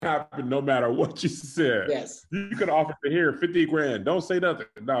happen no matter what you said. Yes. You could offer to hear 50 grand. Don't say nothing.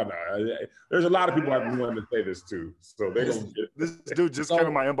 No. There's a lot of people I've been wanting to say this to. So they don't get this dude just came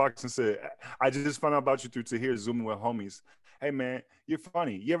in my inbox and said, I just found out about you through Tahir Zooming with homies. Hey man, you're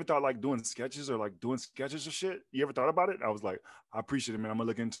funny. You ever thought like doing sketches or shit? You ever thought about it? I was like, I appreciate it, man. I'm gonna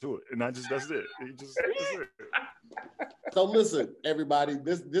look into it. And that's it. That's it. So listen, everybody,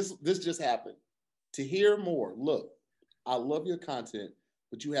 this just happened. To hear more, look, I love your content,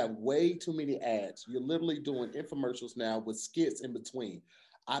 but you have way too many ads. You're literally doing infomercials now with skits in between.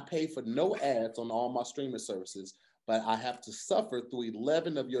 I pay for no ads on all my streaming services, but I have to suffer through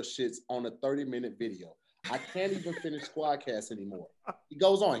 11 of your shits on a 30-minute video. I can't even finish SquADcast anymore. He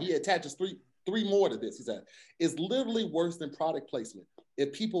goes on. He attaches three more to this. He said, it's literally worse than product placement.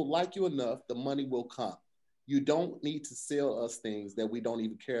 If people like you enough, the money will come. You don't need to sell us things that we don't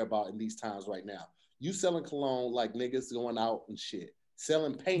even care about in these times right now. You selling cologne like niggas going out and shit.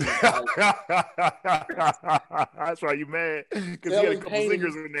 Selling paintings. That's why you mad. Because you had a couple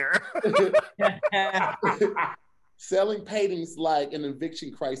singers in there. Selling paintings like an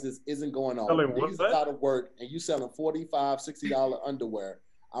eviction crisis isn't going on. Niggas is out of work and you selling $45, $60 underwear.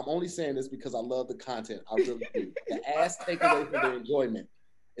 I'm only saying this because I love the content. I really do. The ass take away from their enjoyment.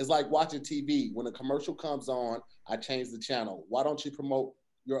 It's like watching TV. When a commercial comes on, I change the channel. Why don't you promote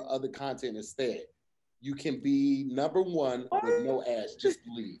your other content instead? You can be number one with no ads. Just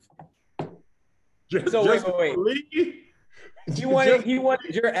leave. Wait. You wanted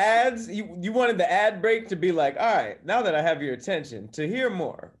your ads. You wanted the ad break to be like, all right, now that I have your attention, to hear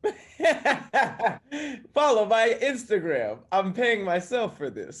more, follow my Instagram. I'm paying myself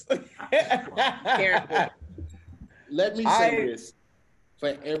for this. Let me say this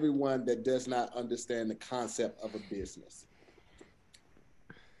for everyone that does not understand the concept of a business.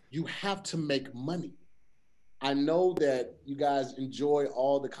 You have to make money. I know that you guys enjoy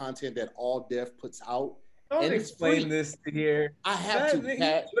all the content that All Def puts out. Don't explain this to here. I have to,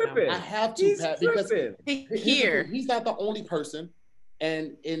 Pat. I have to, Pat, because he's not the only person,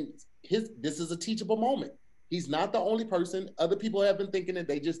 and this is a teachable moment. He's not the only person. Other people have been thinking it.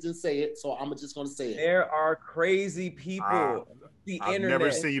 They just didn't say it, so I'm just going to say it. There are crazy people. I've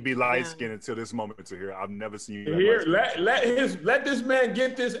never seen you be light skinned until this moment to here. I've never seen you. Here, let this man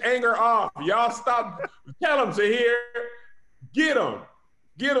get this anger off. Y'all stop. Tell him to hear. Get him.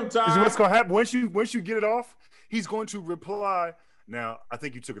 Get him, Ty. What's going to happen once you get it off? He's going to reply. Now, I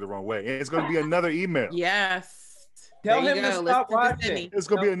think you took it the wrong way. And it's going to be another email. Yes. Tell him to stop watching. It's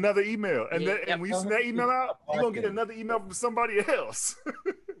going to be another email. And when you send that email out, you're going to get another email from somebody else.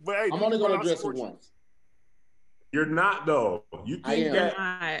 But hey, I'm only going to address it once. You're not, though. You think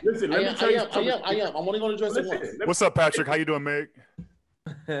that. Listen, let me tell you something. I am. I'm only going to address it once. What's up, Patrick? How you doing, Meg?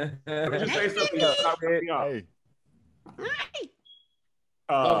 Let me just say something. Hey.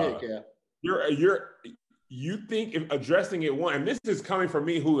 Go ahead, Cal. You think if addressing it one, and this is coming from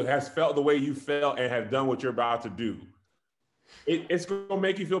me who has felt the way you felt and have done what you're about to do. It's going to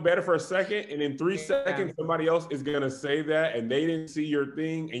make you feel better for a second, and in 3 seconds, somebody else is going to say that, and they didn't see your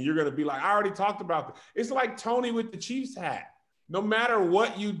thing, and you're going to be like, I already talked about it. It's like Tony with the Chiefs hat. No matter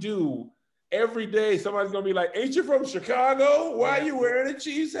what you do, every day somebody's going to be like, ain't you from Chicago? Why are you wearing a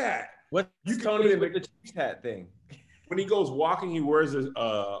Chiefs hat? What's Tony with the Chiefs hat thing? When he goes walking, he wears his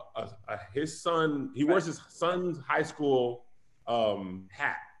son's high school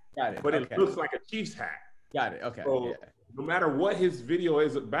hat. Got it. But it looks like a Chiefs hat. Got it. Okay. So no matter what his video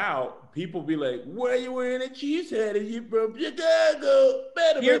is about, people be like, "Why are you wearing a Chiefs hat? Are you from Chicago?"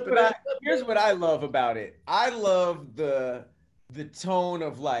 Here's what I love about it. I love the tone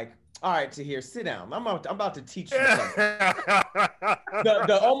of like, all right, Tahir, sit down. I'm about to teach you something.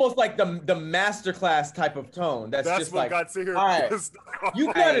 the almost like the masterclass type of tone. That's just what like, got Tahir. all right,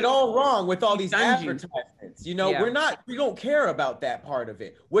 you got it all wrong with all these advertisements. You know, we don't care about that part of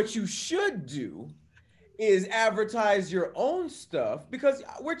it. What you should do is advertise your own stuff, because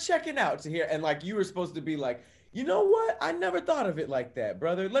we're checking out Tahir, and like you were supposed to be like, you know what? I never thought of it like that,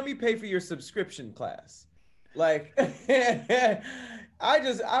 brother. Let me pay for your subscription class. Like,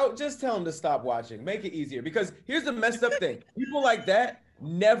 I'll just tell them to stop watching. Make it easier, because here's the messed up thing. People like that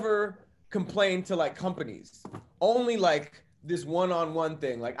never complain to like companies. Only like this one-on-one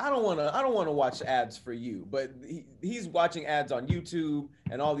thing. Like, I don't want to watch ads for you, but he's watching ads on YouTube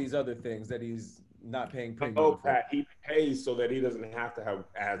and all these other things that he's not paying premium for. Pat, he pays so that he doesn't have to have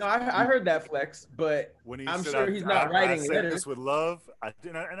ads. No, I heard that flex, but I'm sure he's not writing it. I say this with love. I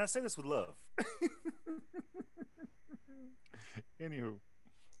say this with love. Anywho,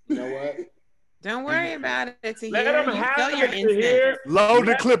 you know what? Don't worry about it. Let him have it here. Load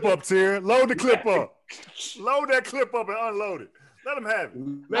the clip up, Tier. Load the clip up. Load that clip up and unload it. Let them have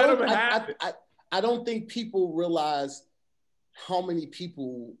it. Let them have it. I don't think people realize how many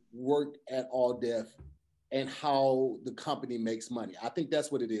people work at All Def and how the company makes money. I think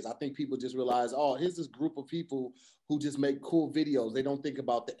that's what it is. I think people just realize, oh, here's this group of people who just make cool videos. They don't think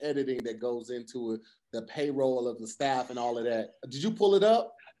about the editing that goes into it, the payroll of the staff and all of that. Did you pull it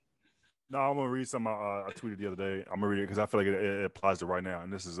up? No, I'm gonna read something I tweeted the other day. I'm gonna read it because I feel like it applies to right now.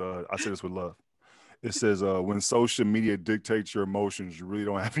 And this is I say this with love. It says, when social media dictates your emotions, you really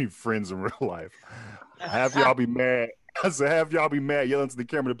don't have any friends in real life. Half y'all be mad. I said, half y'all be mad yelling to the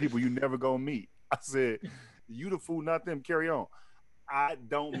camera to people you never gonna meet. I said, you the fool, not them, carry on. I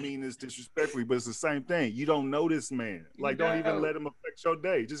don't mean this disrespectfully, but it's the same thing. You don't know this man. Like, don't even let him affect your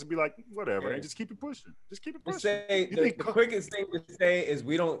day. Just be like, whatever, and just keep it pushing. Just keep it pushing. The quickest thing to say is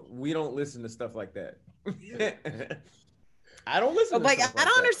we don't listen to stuff like that. I don't listen. Like, I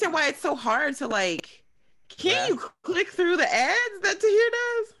don't understand why it's so hard to like. Can you click through the ads that Tahir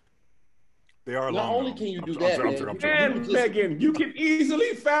does? They are not long. only can you do that, and Megan, you can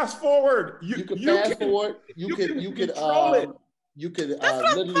easily fast forward. You can fast forward. You could literally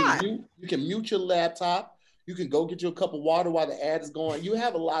mute your laptop. You can go get you a cup of water while the ad is going. You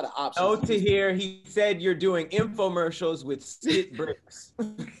have a lot of options. Oh, Tahir, he said you're doing infomercials with skit bricks.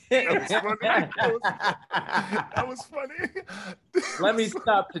 That was funny. Let me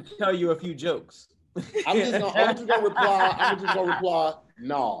stop to tell you a few jokes. I'm just gonna reply.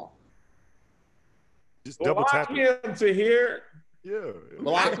 No. Just double tap him to hear. Yeah.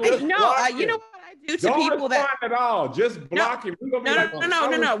 Block him. No, you know what I do to people that at all. Just block him.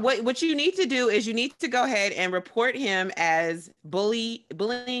 No. What you need to do is you need to go ahead and report him as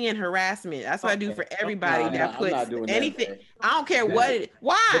bullying and harassment. That's what I do for everybody that puts anything. I don't care what.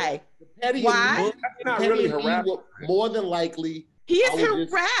 Why? Why? That's not really harassment. More than likely. He is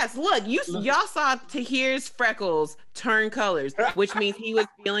harassed. Look, y'all saw Tahir's freckles turn colors, which means he was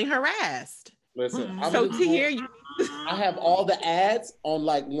feeling harassed. Listen, I have all the ads on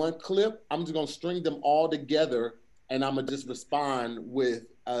like one clip. I'm just gonna string them all together, and I'm gonna just respond with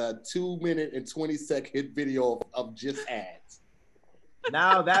a 2-minute and 20-second video of just ads.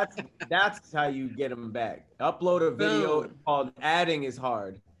 Now that's how you get them back. Upload a video called "Adding is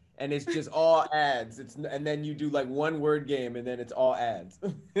Hard." And it's just all ads. And then you do like one word game, and then it's all ads.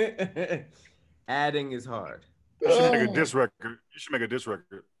 Adding is hard. You should make a diss record. You should make a diss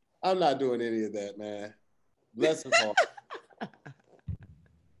record. I'm not doing any of that, man. Less is hard.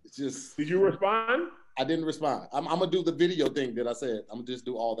 It's just. Did you respond? I didn't respond. I'm gonna do the video thing that I said. I'm gonna just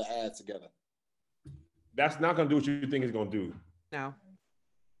do all the ads together. That's not gonna do what you think it's gonna do. No.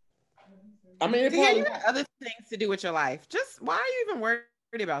 I mean, you have other things to do with your life. Just why are you even worried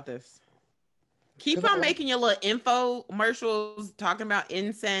about this? Keep on making your little infomercials talking about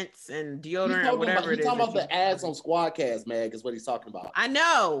incense and deodorant or whatever it is. He's talking about the ads on SquADD, Mag, is what he's talking about. I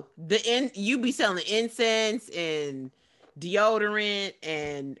know. You be selling the incense and deodorant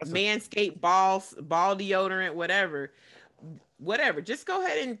and Manscaped ball deodorant, whatever. Just go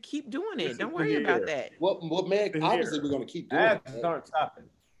ahead and keep doing it. Don't worry about that. Well, Meg, obviously we're gonna keep doing it. Start stopping.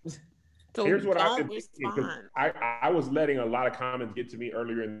 So here's what I've been thinking. I was letting a lot of comments get to me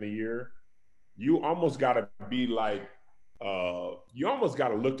earlier in the year. You almost got to be like, you almost got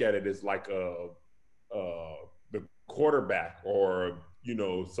to look at it as like the quarterback or,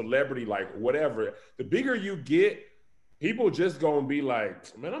 celebrity, like whatever. The bigger you get, people just gonna be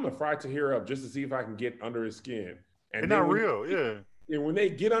like, man, I'm gonna fry Tahir up just to see if I can get under his skin. And not real, yeah. And when they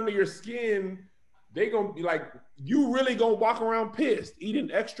get under your skin, they gonna be like, you really gonna walk around pissed,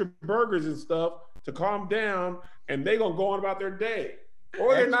 eating extra burgers and stuff to calm down, and they gonna go on about their day.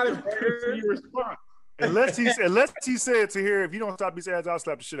 Or they're not even ready to see your response. Unless he said to here, if you don't stop these ads, I'll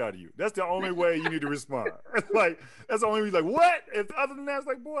slap the shit out of you. That's the only way you need to respond. Like, that's the only way. Like, what? If other than that, it's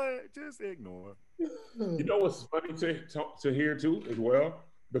like, boy, just ignore. You know what's funny to hear too as well?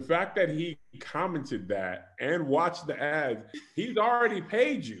 The fact that he commented that and watched the ads, he's already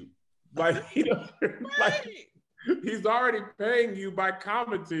paid you. Like, he's already paying you by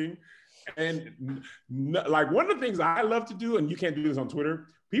commenting. And like one of the things I love to do, and you can't do this on Twitter,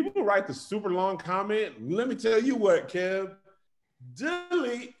 people write the super long comment. Let me tell you what, Kev,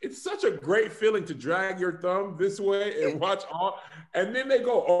 delete. It's such a great feeling to drag your thumb this way and watch all, and then they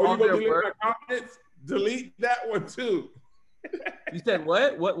go, oh, you gonna delete my comments? Delete that one too. You said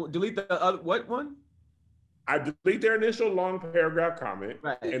what? What? Delete the other, what one? I delete their initial long paragraph comment,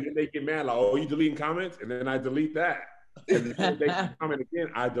 right, and then they get mad like, oh, you deleting comments? And then I delete that. And then they comment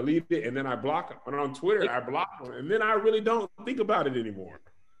again, I delete it, and then I block them. And on Twitter, I block them, and then I really don't think about it anymore.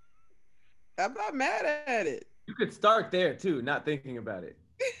 I'm not mad at it. You could start there too, not thinking about it.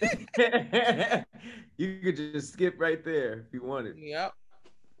 You could just skip right there if you wanted. Yep.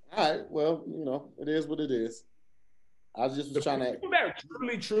 All right. Well, it is what it is. I was just trying to. People that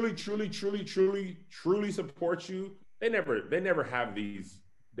truly support you, they never have these.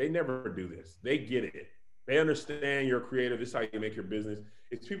 They never do this. They get it. They understand you're creative. This is how you make your business.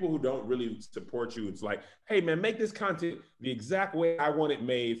 It's people who don't really support you. It's like, hey man, make this content the exact way I want it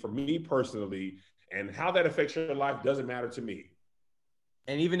made for me personally, and how that affects your life doesn't matter to me.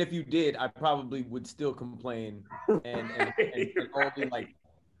 And even if you did, I probably would still complain and only like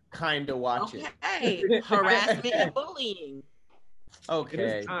kind of watch it. Hey, harassment and bullying.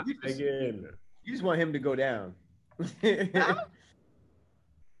 Okay. Again. You just want him to go down.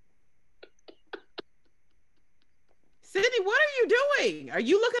 Sydney, what are you doing? Are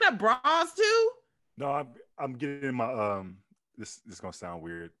you looking at bras too? No, I'm getting my this is gonna sound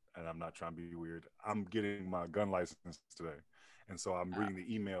weird, and I'm not trying to be weird. I'm getting my gun license today. And so I'm reading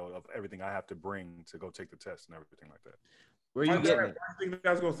the email of everything I have to bring to go take the test and everything like that. Where are you getting it? I think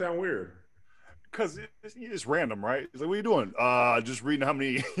that's gonna sound weird. Because it's random, right? It's like, what are you doing? Just reading how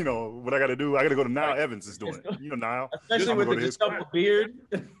many, what I got to do. I got to go to Niall Evans is doing it. Niall. Especially with the double beard.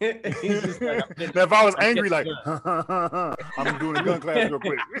 He's just like, now, if I was angry, like, I'm doing a gun class real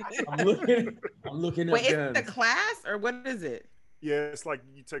quick. I'm looking at Wait, guns. is it a class or what is it? Yeah, it's like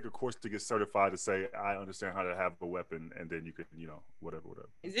you take a course to get certified to say, I understand how to have a weapon, and then you can, whatever.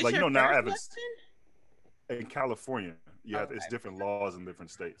 Is this like, your Niall first Evans lesson? in California, it's different laws in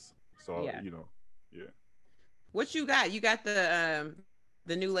different states. So, Yeah. Yeah. What you got? You got the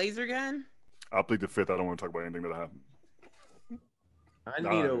new laser gun? I'll plead the fifth. I don't want to talk about anything that happened. I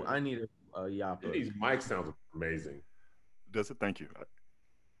need a yapper. These mic sounds amazing. Does it? Thank you.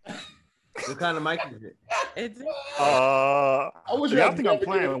 What kind of mic is it? I think I'm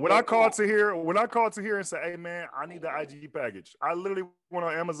playing. When I called to here and say, hey man, I need the IG package, I literally went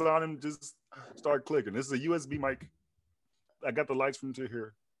on Amazon and just started clicking. This is a USB mic. I got the lights from to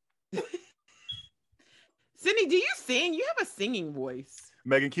here. Sydney, do you sing? You have a singing voice.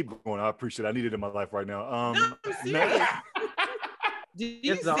 Megan, keep going. I appreciate it. I need it in my life right now. No, I'm serious. Do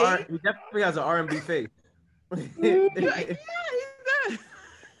you sing? He definitely has an R&B face. Yeah, he does.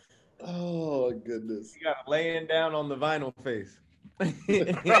 Oh goodness! You got laying down on the vinyl face.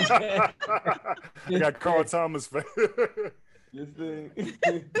 You got Carl Thomas face. This thing.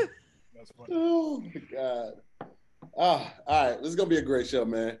 That's funny. Oh my God! All right, this is gonna be a great show,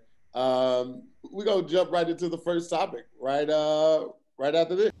 man. We're gonna jump right into the first topic, right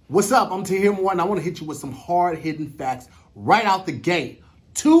after this. What's up? I'm Tahir Moore, and I want to hit you with some hard-hitting facts right out the gate.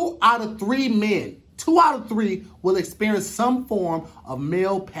 2 out of 3 men, 2 out of 3 will experience some form of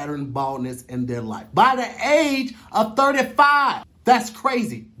male pattern baldness in their life by the age of 35. That's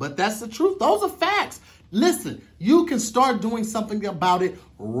crazy, but that's the truth. Those are facts. Listen, you can start doing something about it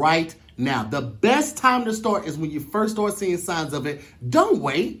right now. The best time to start is when you first start seeing signs of it. Don't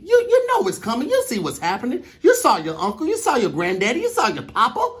wait. You know it's coming. You see what's happening. You saw your uncle. You saw your granddaddy. You saw your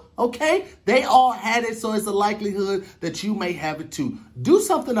papa. Okay? They all had it, so it's a likelihood that you may have it too. Do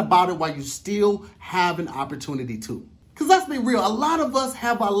something about it while you still have an opportunity to. Because let's be real, a lot of us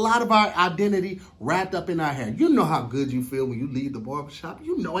have a lot of our identity wrapped up in our hair. You know how good you feel when you leave the barbershop.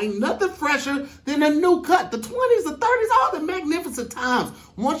 You know ain't nothing fresher than a new cut. The 20s, the 30s, all the magnificent times.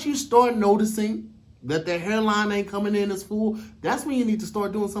 Once you start noticing that their hairline ain't coming in as full, that's when you need to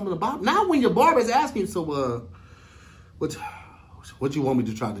start doing something about it. Now when your barber's asking you, so what you want me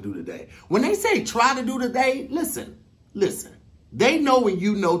to try to do today? When they say try to do today, listen. They know and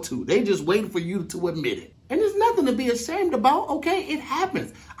you know too. They just waiting for you to admit it. And there's nothing to be ashamed about, okay? It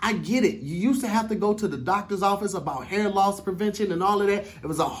happens. I get it. You used to have to go to the doctor's office about hair loss prevention and all of that. It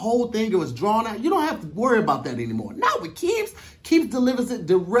was a whole thing. It was drawn out. You don't have to worry about that anymore. Now with Keeps, Keeps delivers it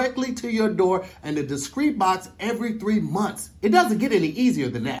directly to your door in a discreet box every 3 months. It doesn't get any easier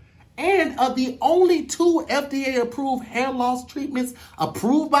than that. And of the only 2 FDA-approved hair loss treatments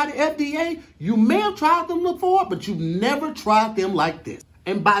approved by the FDA, you may have tried them before, but you've never tried them like this.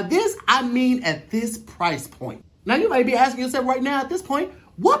 And by this, I mean at this price point. Now, you might be asking yourself right now at this point,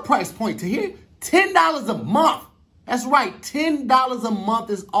 what price point to hear? $10 a month. That's right, $10 a month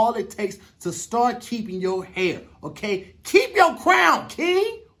is all it takes to start keeping your hair, okay? Keep your crown,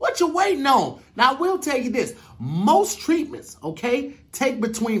 king. What you waiting on? Now, I will tell you this. Most treatments, okay, take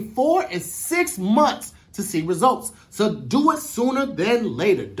between 4 and 6 months to see results. So do it sooner than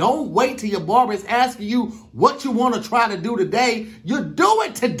later. Don't wait till your barber is asking you what you want to try to do today. You do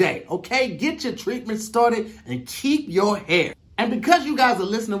it today, okay? Get your treatment started and keep your hair. And because you guys are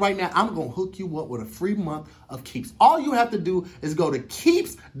listening right now, I'm going to hook you up with a free month of Keeps. All you have to do is go to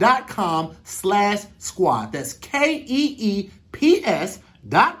keeps.com/squad. That's KEEPS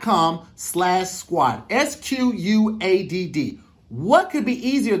keeps.com/squad. SQUADD. What could be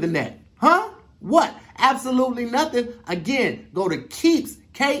easier than that? Huh? What? Absolutely nothing. Again, go to keeps,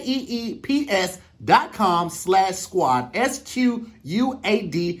 KEEPS.com/squad,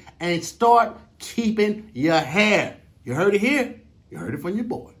 SQUAD, and start keeping your hair. You heard it here. You heard it from your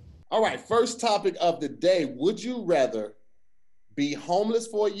boy. All right, first topic of the day. Would you rather be homeless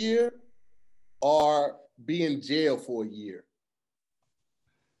for a year or be in jail for a year?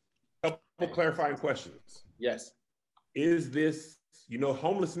 Couple clarifying questions. Yes. Is this,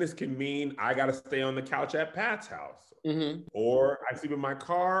 homelessness can mean I got to stay on the couch at Pat's house, or I sleep in my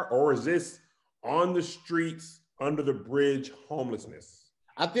car, or is this on the streets, under the bridge homelessness?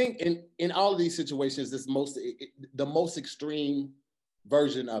 I think in all of these situations, this the most extreme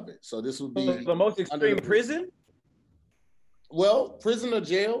version of it. So this would be the most extreme prison? Well, prison or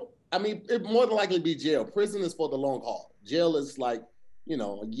jail. I mean, it more than likely be jail. Prison is for the long haul. Jail is like,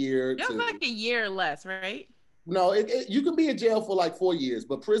 a year. That's like a year or less, right? No, you can be in jail for like 4 years,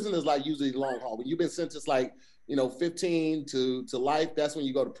 but prison is like usually long haul. When you've been sentenced like, 15 to life, that's when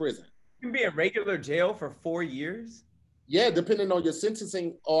you go to prison. You can be in regular jail for 4 years? Yeah, depending on your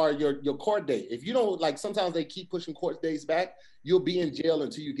sentencing or your court date. If you don't, like, sometimes they keep pushing court dates back, you'll be in jail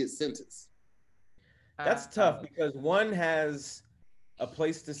until you get sentenced. That's tough because one has a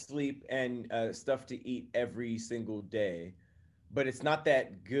place to sleep and stuff to eat every single day, but it's not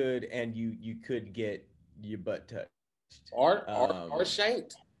that good, and you could get your butt touched or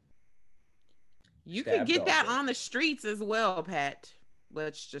shanked. You could get that on the streets as well, Pat.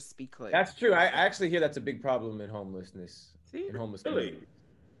 Let's just be clear. That's true. I actually hear that's a big problem in homelessness. In homeless communities.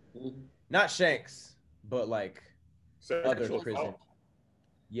 Not shanks, but like other prisons.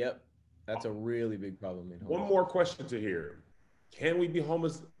 Yep. That's a really big problem in homeless. One more question to hear. Can we be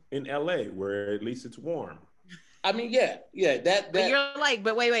homeless in LA where at least it's warm? I mean, yeah. That But you're like,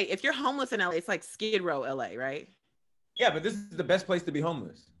 but wait. If you're homeless in LA, it's like Skid Row, LA, right? Yeah, but this is the best place to be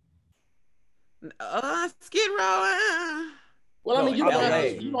homeless. Skid Row. Well, I mean, you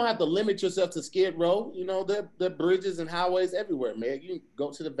don't have to limit yourself to Skid Row. There are bridges and highways everywhere, man. You can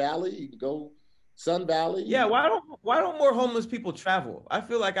go to the valley. You can go Sun Valley. Yeah, why don't more homeless people travel? I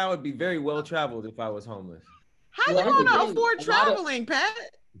feel like I would be very well traveled if I was homeless. How you going to afford traveling,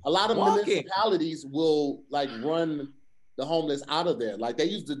 Pat? A lot of municipalities will like run the homeless out of there. Like they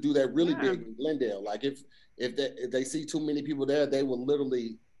used to do that really big in Glendale. Like if they see too many people there, they will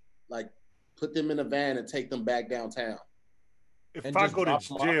literally like put them in a van and take them back downtown. If I go to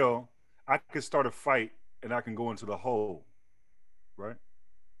jail, I could start a fight and I can go into the hole, right?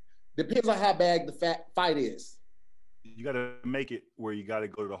 Depends on how bad the fight is. You got to make it where you got to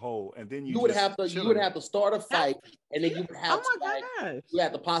go to the hole, and then you would have to start a fight, and then you would have you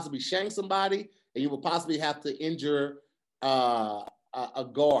have to possibly shank somebody, and you would possibly have to injure a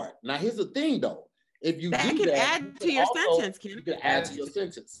guard. Now, here's the thing, though: if you add to your sentence, you can add to your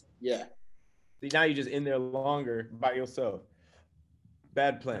sentence. Yeah. See, now you're just in there longer by yourself.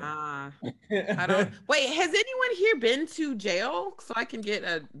 Bad plan. I don't. Wait, has anyone here been to jail so I can get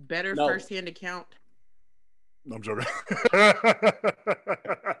a better firsthand account? No, I'm joking.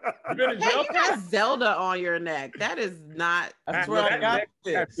 You got Zelda on your neck. That is not. That's where I got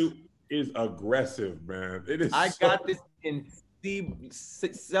this. Is aggressive, man. It is. I got this in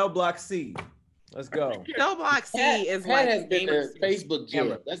cell block C. Let's go. Cell block C is Pat like has been to Facebook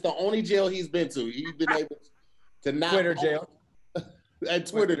jail. That's the only jail he's been to. He's been able to not Twitter jail. At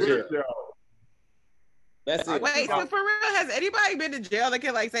Twitter jail. That's it. Wait, so for real, has anybody been to jail that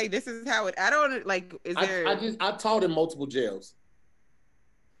can like say this is how it? I don't like. Is there? I taught in multiple jails.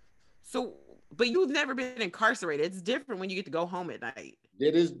 So, but you've never been incarcerated. It's different when you get to go home at night.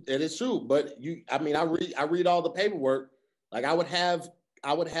 It is true, but I read all the paperwork. Like I would have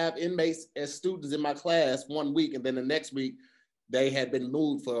inmates as students in my class 1 week, and then the next week they had been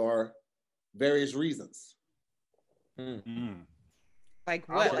moved for various reasons. Like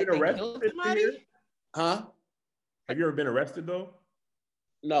what? Like they killed somebody? Huh? Have you ever been arrested though?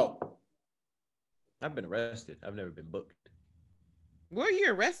 No. I've been arrested. I've never been booked. What were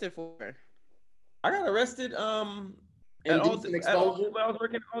you arrested for? I got arrested when I was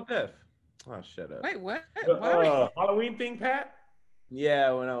working at All Deaf. Oh, shut up. Wait, what? Halloween thing, Pat?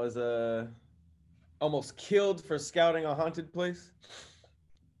 Yeah, when I was almost killed for scouting a haunted place.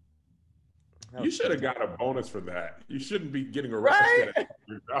 You should have got a bonus for that. You shouldn't be getting arrested. Right?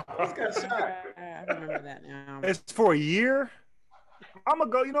 I remember that now. It's for a year. I'm gonna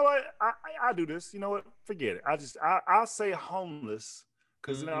go. You know what? I do this. You know what? Forget it. I'll say homeless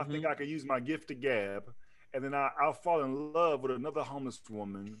because then I think I can use my gift of gab, and then I'll fall in love with another homeless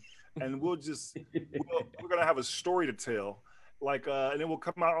woman, and we're gonna have a story to tell, and then we'll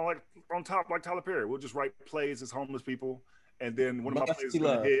come out on top like Tyler Perry. We'll just write plays as homeless people, and then one of my plays is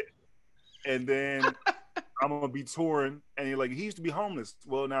gonna hit, and then I'm gonna be touring, and you're like, he used to be homeless.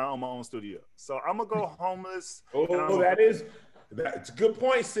 Well, now I'm my own studio, so I'm gonna go homeless. That's a good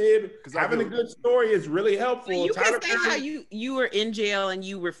point, Sid. Because having a good story is really helpful. So you can say how you were in jail and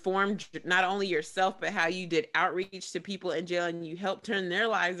you reformed not only yourself, but how you did outreach to people in jail and you helped turn their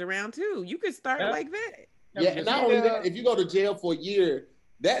lives around too. You could start like that. Yeah, and not only that, if you go to jail for a year,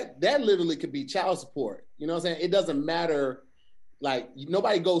 that literally could be child support. You know what I'm saying? It doesn't matter. Like,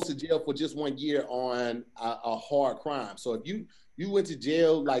 nobody goes to jail for just 1 year on a hard crime. So if you went to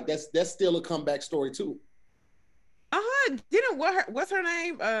jail, like that's still a comeback story too. What's her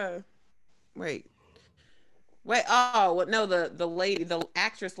name? Wait. Oh, well, no, the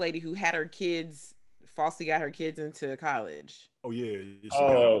actress lady who had her kids falsely got her kids into college. Oh yeah.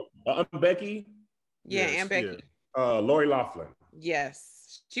 Becky. Yeah, yes, Aunt Becky. Yeah. Lori Loughlin.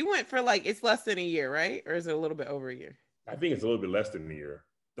 Yes, she went for like it's less than a year, right? Or is it a little bit over a year? I think it's a little bit less than a year.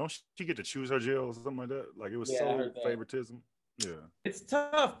 Don't she get to choose her jail or something like that? Like it was so favoritism. Yeah, it's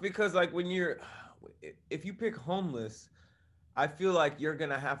tough because like if you pick homeless, I feel like you're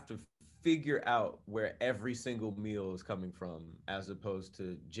gonna have to figure out where every single meal is coming from, as opposed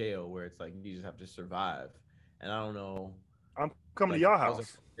to jail where it's like you just have to survive. And I don't know. I'm coming to your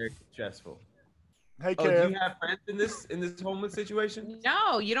house. Very stressful. Hey, do you have friends in this homeless situation?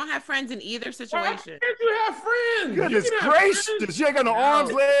 No, you don't have friends in either situation. Why can't you have friends? Goodness gracious! You ain't got no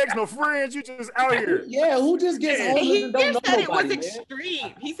arms, legs, no friends. You just out here. Yeah, who just gets homeless and don't know nobody, it was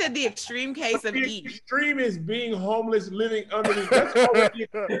extreme. He said the extreme case of each. Extreme is being homeless, living underneath. That's already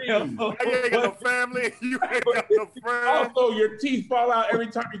extreme. You ain't got no family. You ain't got no friends. Also, your teeth fall out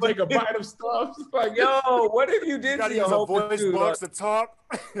every time you take a bite of stuff. It's like, yo, what if you did see a voice box to talk?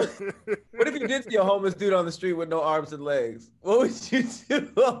 What if you did see a homeless dude on the street with no arms and legs? What would you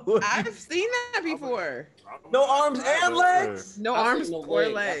do? I've seen that before. No arms and legs? No arms or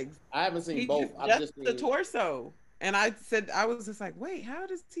legs. I haven't seen both. I've just seen the torso. And I was just like, wait, how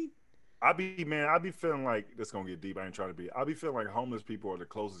does he? I be feeling like this gonna get deep. I ain't trying to be. I be feeling like homeless people are the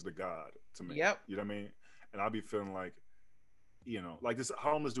closest to God to me. Yep. You know what I mean? And I be feeling like, like this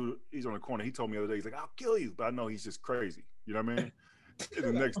homeless dude. He's on the corner. He told me the other day, he's like, "I'll kill you," but I know he's just crazy. You know what I mean? And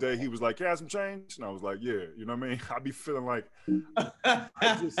the next day he was like, "Can I have some change?" And I was like, "Yeah." You know what I mean? I be feeling like, I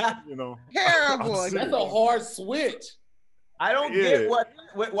just, terrible. That's a hard switch. I don't get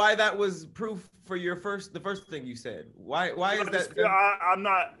why that was proof for the first thing you said. Why is that? I'm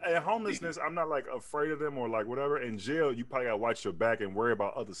not in homelessness. I'm not like afraid of them or like whatever. In jail, you probably gotta watch your back and worry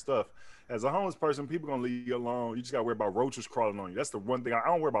about other stuff. As a homeless person, people gonna leave you alone. You just gotta worry about roaches crawling on you. That's the one thing. I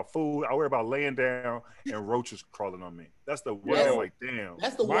don't worry about food. I worry about laying down and roaches crawling on me. That's the one. I'm like, damn.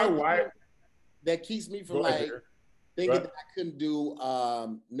 That's the one that keeps me from thinking that I couldn't do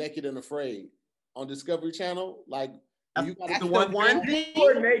Naked and Afraid on Discovery Channel. Like, you got the one thing.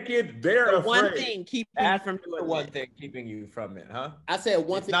 You're naked. They're afraid. One thing keeping you from doing one thing keeping you from it, huh? I said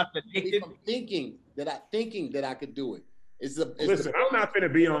one thing. Not the naked. Thinking that I could do it. Listen, I'm not going to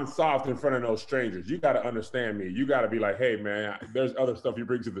be on soft in front of no strangers. You got to understand me. You got to be like, hey, man, there's other stuff you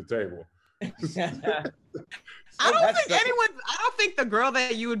bring to the table. I don't think the girl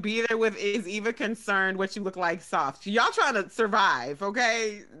that you would be there with is even concerned what you look like soft. Y'all trying to survive,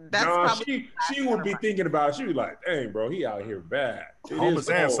 okay? That's probably she would be thinking about it. She'd be like, dang, bro, he out here bad. Homeless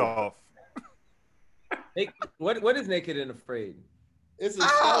and soft. What is Naked and Afraid? It's a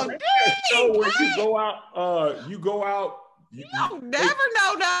show where you go out. You don't never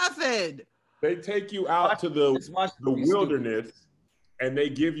know nothing. They take you out to the wilderness, and they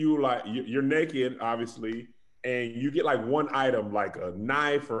give you like you're naked, obviously, and you get like one item, like a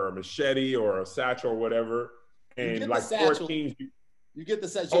knife or a machete or a satchel or whatever, and like 14. You get the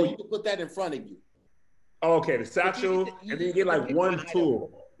satchel. You can put that in front of you. Oh, okay, the satchel, and then you get like one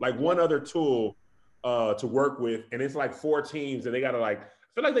tool, like one other tool to work with, and it's like 4 teams, and they gotta I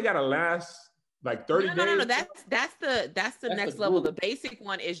feel like they gotta last like 30 days. No. That's the next level. The basic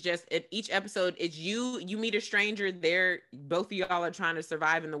one is just each episode is you meet a stranger there. Both of y'all are trying to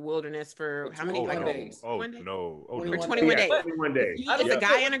survive in the wilderness for how many days? Oh no. For 21 days. 21 days. It's a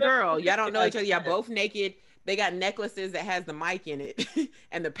guy and a girl. Y'all don't know each other. Y'all both naked. They got necklaces that has the mic in it,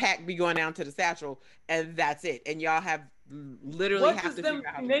 and the pack be going down to the satchel, and that's it. And y'all have literally what does them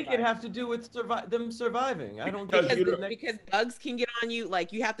naked have to do with them surviving? I don't get because bugs can get on you.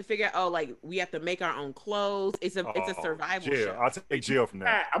 Like you have to figure out. Like we have to make our own clothes. It's a survival show. I'll take jail from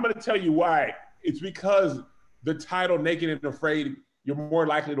that. I'm gonna tell you why. It's because the title "Naked and Afraid" you're more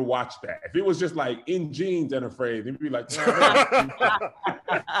likely to watch that. If it was just like in jeans and afraid, you'd be like,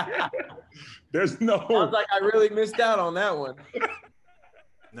 there's no. Sounds like I really missed out on that one.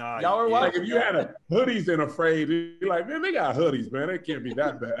 Nah, y'all were like if you had a hoodies and afraid, you're like, man, they got hoodies, man. It can't be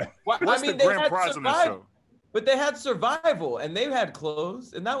that bad. What's the grand prize on this show? But they had survival and they had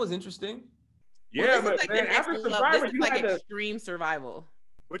clothes, and that was interesting. Yeah, well, but like man, after survival, this is like extreme survival.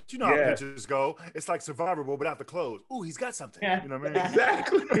 But you know how pitches go. It's like survivable without the clothes. Ooh, he's got something. You know what I mean?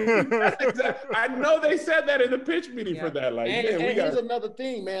 Exactly. Exactly. I know they said that in the pitch meeting for that. Like, and here's another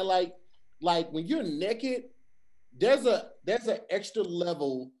thing, man. Like when you're naked, there's an extra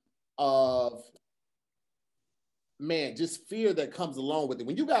level of just fear that comes along with it.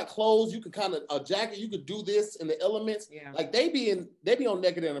 When you got clothes, you can kind of a jacket, you could do this in the elements. Yeah. Like they be on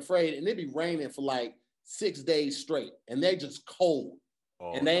Naked and Afraid, and they be raining for like 6 days straight, and they just cold.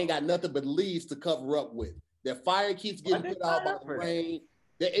 And they ain't got nothing but leaves to cover up with. Their fire keeps getting put out by the rain.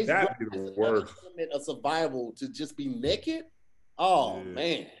 That'd be the worst. Element of survival to just be naked. Oh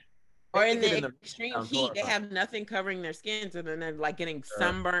man. Or in the extreme heat, they have nothing covering their skin, so then they're like getting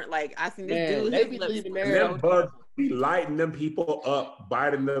sunburnt. Like I seen this dude. They be leaving there. Them bugs be lighting them people up,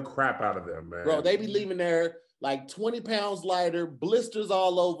 biting the crap out of them, man. Bro, they be leaving there like 20 pounds lighter, blisters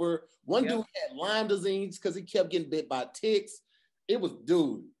all over. One dude had Lyme disease because he kept getting bit by ticks. It was,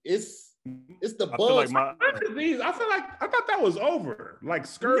 dude, it's the bug. Lyme disease, I feel like I thought that was over. Like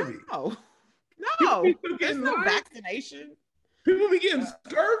scurvy. No. There's no vaccination. People be getting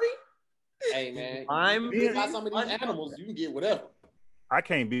scurvy. Hey man, you got some of these animals, you can get whatever. I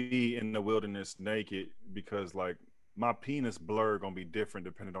can't be in the wilderness naked because like my penis blur gonna be different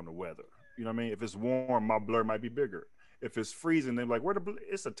depending on the weather. You know what I mean? If it's warm, my blur might be bigger. If it's freezing, they're like,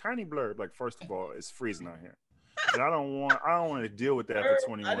 it's a tiny blur. Like, first of all, it's freezing out here. And I don't want to deal with that for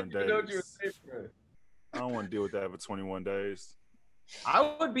 21 days. I don't want to deal with that for 21 days.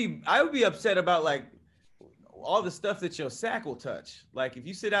 I would be upset about like all the stuff that your sack will touch. Like if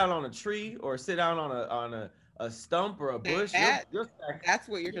you sit out on a tree or sit out on a stump or a bush, your sack, that's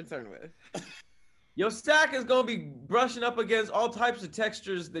what you're concerned with. Your sack is gonna be brushing up against all types of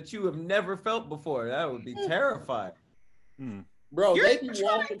textures that you have never felt before. That would be terrifying. Bro, you're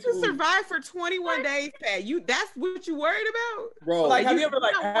trying to survive for 21 days, Pat. That's what you worried about? Bro, like have you ever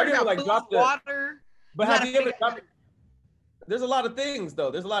dropped water? But have you ever dropped? There's a lot of things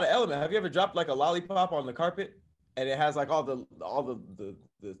though. There's a lot of elements. Have you ever dropped like a lollipop on the carpet and it has like all the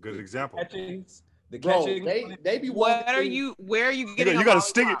good example. Catchings, the bro, catching. They be where are you getting? You got a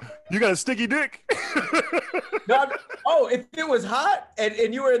sticky. You got a sticky dick. If it was hot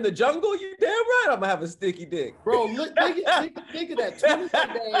and you were in the jungle, you damn right I'm gonna have a sticky dick. Bro, look, think of that.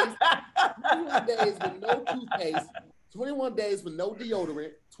 21 days with no toothpaste, 21 days with no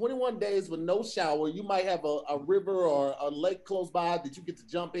deodorant, 21 days with no shower. You might have a river or a lake close by that you get to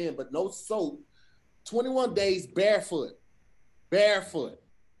jump in, but no soap. 21 days barefoot.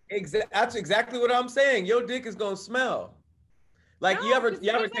 That's exactly what I'm saying. Your dick is gonna smell. Like you ever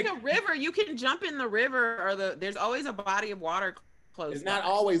like a river? You can jump in the river or there's always a body of water close. It's not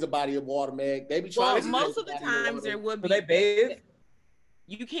always a body of water, Meg. They be trying. Most of the times there would be. They bathe.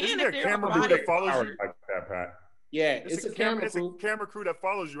 You can. Isn't there a camera crew that follows you? Like that, Pat. Yeah, it's a camera crew. It's a camera crew that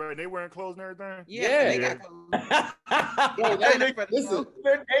follows you, right? They wearing clothes and everything. Yeah. They got listen,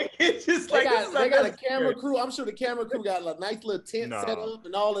 they got a camera crew. I'm sure the camera crew got a nice little tent set up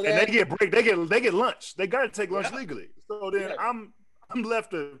and all of that. And they get lunch. They got to take lunch legally. So then I'm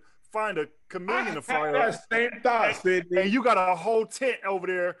left to find a chameleon to fire up. Same thought, Sidney. And you got a whole tent over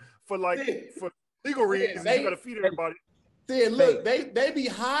there for legal reasons. You got to feed everybody. See, look, they be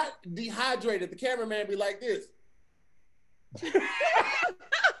hot, dehydrated. The cameraman be like this.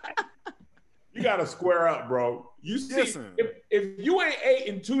 You gotta square up, bro. You see, if you ain't ate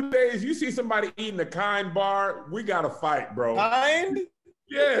in 2 days, you see somebody eating a Kind bar, we gotta fight, bro. Kind?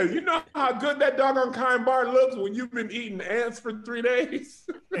 Yeah, you know how good that doggone Kind bar looks when you've been eating ants for 3 days.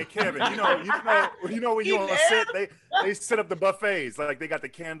 Hey Kevin, you know when you on set, they set up the buffets, like they got the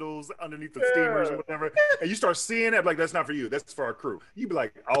candles underneath the steamers or whatever, and you start seeing it, like that's not for you, that's for our crew. You be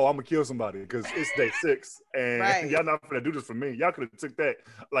like, oh, I'm gonna kill somebody because it's day 6, and y'all not gonna do this for me. Y'all could have took that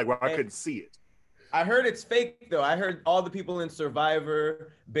like where I couldn't see it. I heard it's fake though. I heard all the people in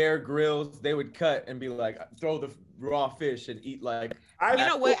Survivor, Bear Grylls, they would cut and be like, throw the raw fish and eat like. You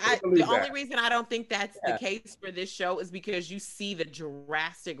know what? The only reason I don't think that's the case for this show is because you see the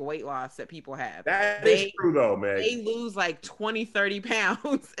drastic weight loss that people have. That is true though, man. They lose like 20, 30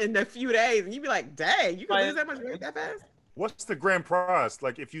 pounds in a few days. And you'd be like, dang, you can lose that much weight that fast? What's the grand prize?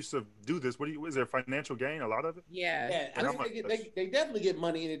 Like, if you do this, is there financial gain? A lot of it? Yeah. I mean, they definitely get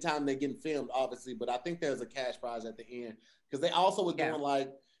money anytime they're getting filmed, obviously. But I think there's a cash prize at the end Because they also were doing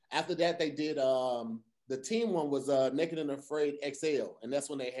like after that they did the team one was Naked and Afraid XL, and that's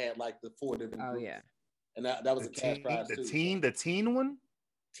when they had like the 4 different groups. And that was a cash prize too. The teen one?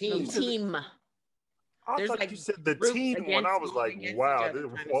 Team. I thought you said the teen one. I was like, wow.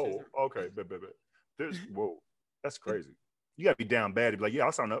 Whoa. Okay. There's whoa. That's crazy. You gotta be down bad to be like, yeah,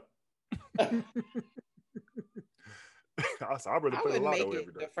 I'll sign up. I really put a lot over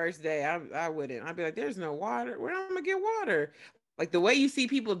every day. The first day, I wouldn't. I'd be like, there's no water. Where am I gonna get water? Like the way you see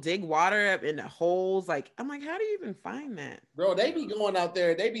people dig water up in the holes, like I'm like, how do you even find that? Bro, they be going out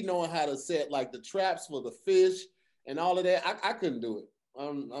there, they be knowing how to set like the traps for the fish and all of that. I couldn't do it.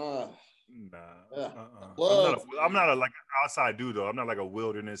 I'm not like an outside dude though. I'm not like a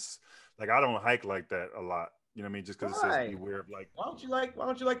wilderness. Like I don't hike like that a lot. You know what I mean? Just because it says beware of like. Why don't you like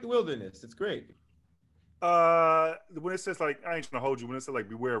the wilderness? It's great. When it says like I ain't trying to hold you. When it says like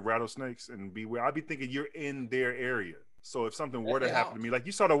beware of rattlesnakes and beware, I'd be thinking you're in their area. So if something were to happen to me, like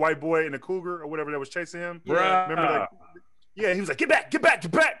you saw the white boy in the cougar or whatever that was chasing him, remember? Like, yeah, he was like, "Get back!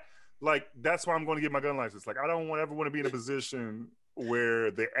 Like that's why I'm going to get my gun license. Like I don't ever want to be in a position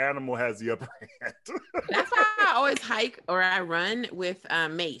where the animal has the upper hand. That's why I always hike or I run with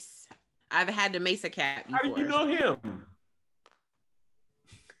mace. I've had the Mesa cat before. How do you know him?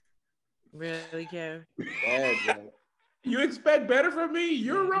 Really, Kev? You expect better from me?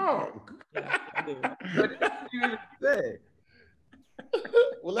 You're wrong.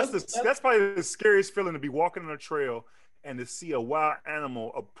 Well, that's probably the scariest feeling to be walking on a trail and to see a wild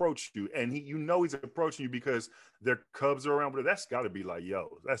animal approach you, and he's approaching you because their cubs are around. But that's got to be like,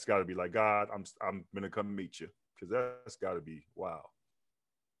 that's got to be like, God, I'm gonna come meet you, because that's got to be wow.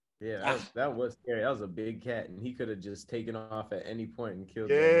 Yeah, that was scary. That was a big cat, and he could have just taken off at any point and killed.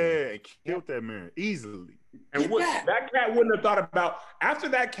 Killed that man easily. And that cat wouldn't have thought about after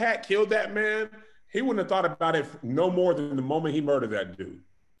that cat killed that man. He wouldn't have thought about it no more than the moment he murdered that dude.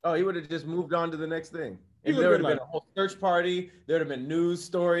 Oh, he would have just moved on to the next thing. And there would have been a whole search party. There would have been news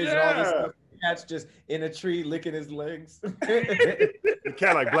stories and all this stuff. The cat's just in a tree licking his legs. The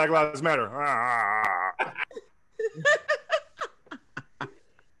cat like Black Lives Matter.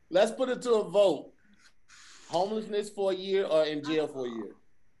 Let's put it to a vote. Homelessness for a year or in jail for a year?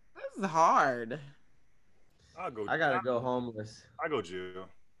 This is hard. I gotta go homeless. I go jail.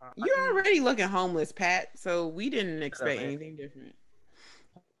 You're already looking homeless, Pat. So we didn't expect anything different.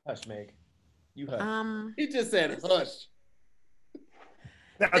 Hush, Meg. You hush. He just said hush.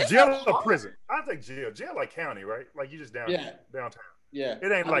 Now, jail or prison? I think jail. Jail like county, right? Like you just downtown. Yeah.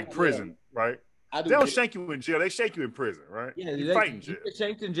 It ain't like prison, right? They don't shank you in jail. They shake you in prison, right? Yeah, you fight in jail. You get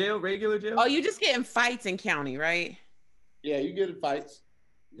shanked in jail, regular jail? Oh, you just get in fights in county, right? Yeah, you get in fights.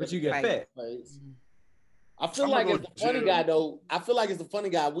 But you get fed. I feel like as the funny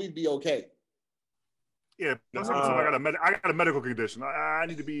guy, though, we'd be okay. Yeah, that's what I'm saying. I got a medical condition. I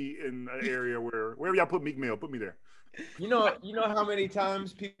need to be in an area wherever y'all put Meek Mill, put me there. You know how many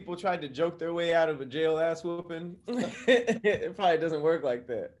times people tried to joke their way out of a jail ass whooping? It probably doesn't work like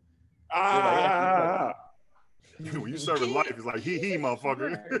that. When you serving life, it's like he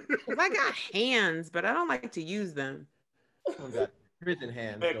motherfucker. I got hands, but I don't like to use them. Oh, got prison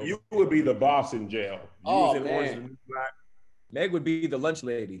hands. Meg, you would be the boss in jail. Man. Meg would be the lunch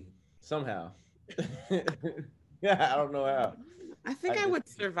lady somehow. Yeah, I don't know how. I think I would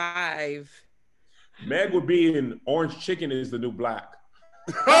survive. Meg would be in Orange Chicken is the New Black.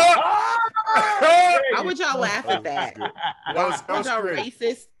 How would y'all laugh at that? How would y'all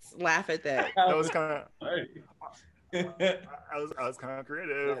racists laugh at that? That was kind of. I was kind of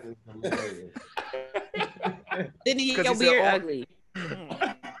creative. Didn't he your beard ugly?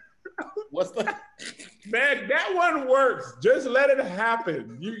 What's that? Man, that one works. Just let it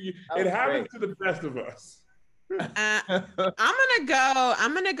happen. It happens to the best of us. I'm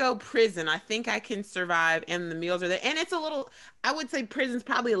gonna go prison. I think I can survive, and the meals are there. And it's I would say prison's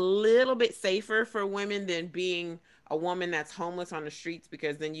probably a little bit safer for women than being a woman that's homeless on the streets,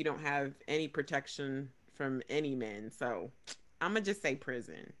 because then you don't have any protection from any men. So I'm gonna just say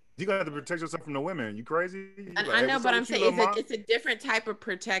prison. You gotta have to protect yourself from the women. You crazy? I know, but I'm saying it's a different type of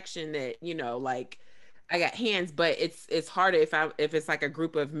protection that, like I got hands, but it's harder if it's like a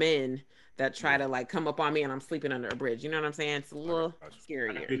group of men that try to like come up on me and I'm sleeping under a bridge. You know what I'm saying? It's a little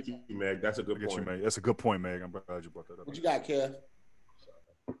scarier. I get you, Meg. That's a good point. Meg. That's a good point, Meg. I'm glad you brought that up. What you got, Kev?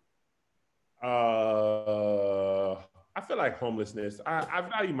 I feel like homelessness. I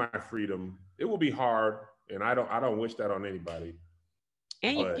value my freedom. It will be hard, and I don't wish that on anybody.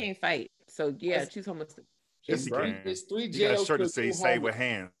 And you can't fight, so yeah, choose homelessness. Yes, you can. It's 3 jails. You got a shirt to say "Save with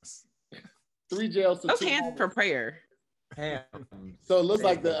hands." 3 jails to 2 hands for prayer. So it looks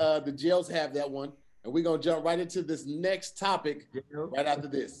like the jails have that one. And we're going to jump right into this next topic right after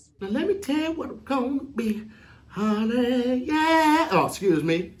this. Now let me tell you what I'm going to be. Honey, yeah. Oh, excuse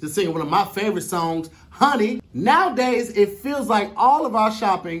me. Just singing one of my favorite songs, Honey. Nowadays, it feels like all of our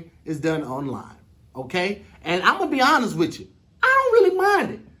shopping is done online, okay? And I'm going to be honest with you. I don't really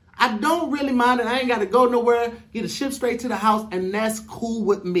mind it. I don't really mind it. I ain't got to go nowhere, get it shipped straight to the house, and that's cool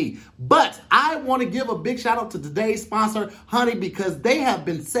with me. But I want to give a big shout out to today's sponsor, Honey, because they have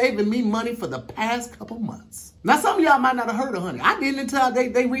been saving me money for the past couple months. Now, some of y'all might not have heard of Honey. I didn't until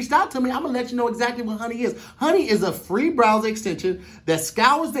they reached out to me. I'm going to let you know exactly what Honey is. Honey is a free browser extension that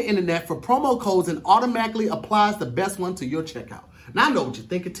scours the internet for promo codes and automatically applies the best one to your checkout. Now, I know what you're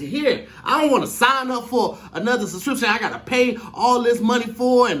thinking to hear. I don't want to sign up for another subscription I got to pay all this money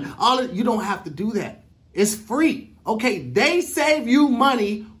for and all it. You don't have to do that. It's free. Okay, they save you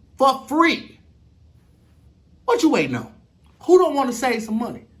money for free. What you waiting on? Who don't want to save some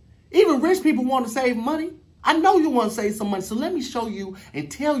money? Even rich people want to save money. I know you want to save some money, so let me show you and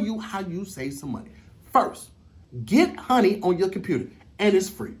tell you how you save some money. First, get Honey on your computer, and it's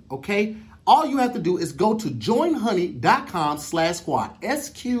free, okay? All you have to do is go to joinhoney.com/squad,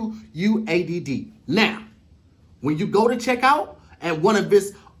 SQUADD. Now, when you go to checkout at one of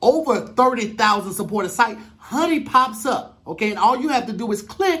its over 30,000 supported sites, Honey pops up, okay? And all you have to do is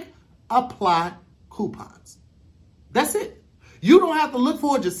click Apply Coupons. That's it. You don't have to look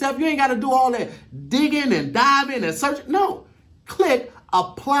for it yourself. You ain't got to do all that digging and diving and searching. No. Click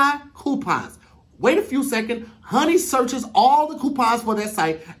Apply Coupons. Wait a few seconds. Honey searches all the coupons for that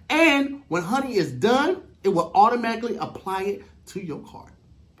site. And when Honey is done, it will automatically apply it to your card.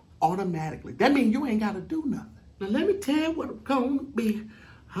 Automatically. That means you ain't got to do nothing. Now, let me tell you what I'm going to be.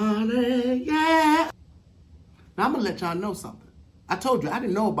 Honey, yeah. Now, I'm going to let y'all know something. I told you I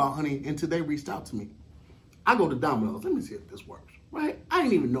didn't know about Honey until they reached out to me. I go to Domino's. Let me see if this works, right? I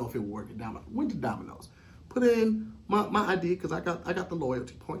didn't even know if it would work at Domino's. Went to Domino's. Put in my ID because I got the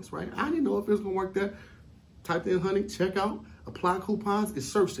loyalty points, right? I didn't know if it was going to work there. Typed in Honey, checkout, apply coupons. It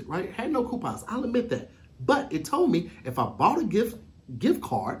searched it, right? Had no coupons. I'll admit that. But it told me if I bought a gift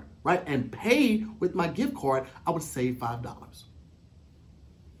card, right, and paid with my gift card, I would save $5.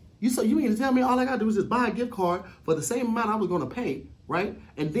 You mean to tell me all I got to do is just buy a gift card for the same amount I was going to pay, right?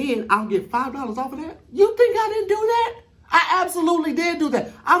 And then I'll get $5 off of that? You think I didn't do that? I absolutely did do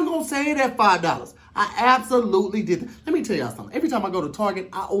that. I'm going to save that $5. I absolutely did that. Let me tell y'all something. Every time I go to Target,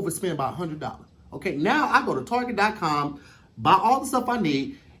 I overspend about $100. Okay, now I go to Target.com, buy all the stuff I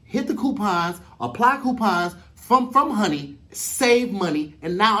need, hit the coupons, apply coupons from Honey, save money,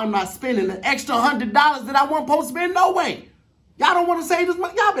 and now I'm not spending the extra $100 that I wasn't supposed to spend no way. Y'all don't want to save this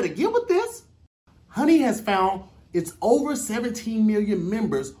money? Y'all better get with this. Honey has found its over 17 million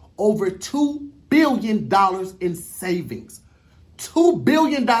members over $2 billion in savings. $2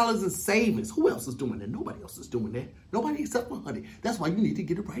 billion in savings. Who else is doing that? Nobody else is doing that. Nobody except for Honey. That's why you need to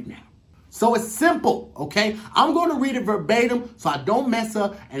get it right now. So it's simple, okay? I'm going to read it verbatim so I don't mess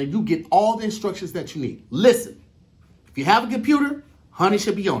up and you get all the instructions that you need. Listen, if you have a computer, Honey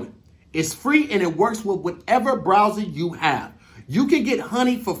should be on it. It's free and it works with whatever browser you have. You can get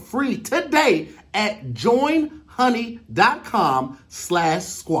Honey for free today at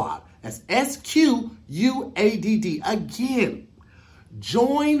joinhoney.com/squad. That's SQUADD. Again,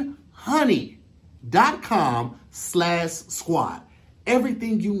 joinhoney.com/squad.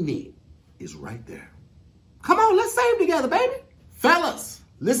 Everything you need is right there. Come on, let's save together, baby. Fellas,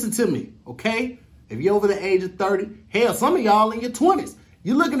 listen to me, okay? If you're over the age of 30, hell, some of y'all in your 20s,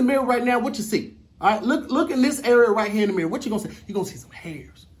 you look in the mirror right now, what you see? All right, look in this area right here in the mirror. What you gonna see? You're gonna see some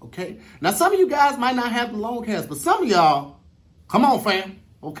hairs, okay? Now, some of you guys might not have the long hairs, but some of y'all, come on, fam,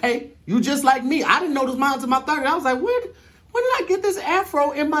 okay? You just like me. I didn't notice mine until my 30s. I was like, when did I get this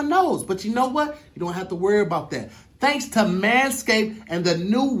afro in my nose? But you know what? You don't have to worry about that. Thanks to Manscaped and the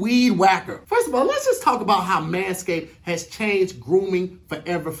new Weed Whacker. First of all, let's just talk about how Manscaped has changed grooming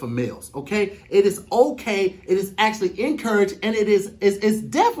forever for males, okay? It is okay, it is actually encouraged, and it is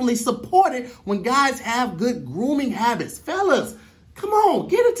definitely supported when guys have good grooming habits. Fellas, come on,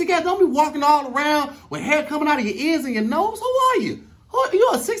 get it together. Don't be walking all around with hair coming out of your ears and your nose. Who are you?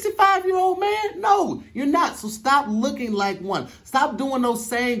 You're a 65-year-old man? No, you're not. So stop looking like one. Stop doing those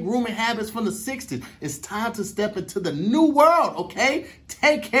same grooming habits from the 60s. It's time to step into the new world, okay?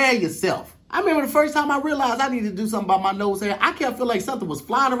 Take care of yourself. I remember the first time I realized I needed to do something about my nose hair. I kept feeling like something was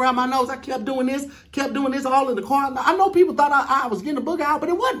flying around my nose. I kept doing this all in the car. I know people thought I was getting a booger out, but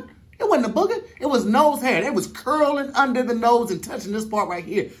it wasn't. It wasn't a booger. It was nose hair. It was curling under the nose and touching this part right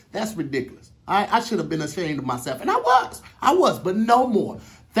here. That's ridiculous. I should have been ashamed of myself, and I was, but no more.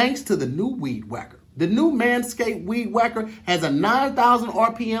 Thanks to the new Weed Whacker. The new Manscaped Weed Whacker has a 9,000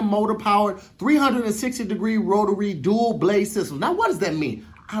 RPM motor-powered, 360-degree rotary dual blade system. Now, what does that mean?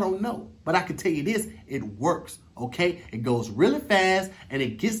 I don't know. But I can tell you this, it works, okay? It goes really fast, and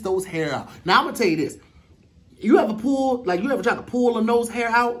it gets those hair out. Now, I'm going to tell you this. You ever try to pull a nose hair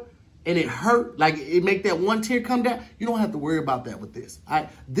out, and it hurt, like it make that one tear come down? You don't have to worry about that with this. All right?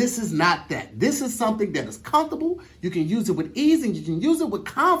 This is not that. This is something that is comfortable. You can use it with ease and you can use it with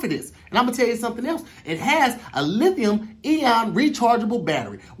confidence. And I'm gonna tell you something else. It has a lithium-ion rechargeable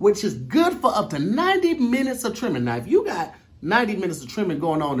battery, which is good for up to 90 minutes of trimming. Now, if you got 90 minutes of trimming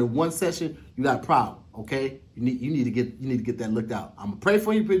going on in one session, you got a problem. Okay, you need to get that looked out. I'm gonna pray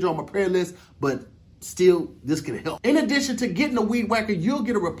for you, put you on my prayer list, but still, this can help. In addition to getting a weed whacker, you'll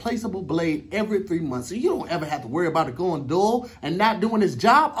get a replaceable blade every 3 months. So you don't ever have to worry about it going dull and not doing its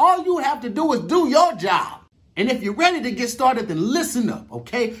job. All you have to do is do your job. And if you're ready to get started, then listen up,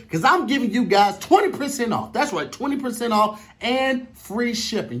 okay? Because I'm giving you guys 20% off. That's right, 20% off and free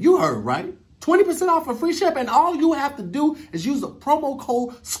shipping. You heard right. 20% off for free shipping. And all you have to do is use the promo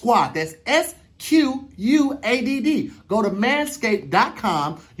code SQUADD. That's SQUADD. Go to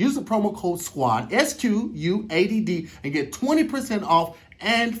manscaped.com, use the promo code SQUADD, SQUADD, and get 20% off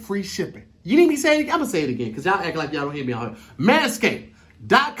and free shipping. You need me to say it again? I'm going to say it again because y'all act like y'all don't hear me out here.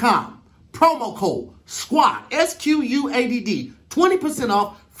 Manscaped.com, promo code SQUADD, SQUADD, 20%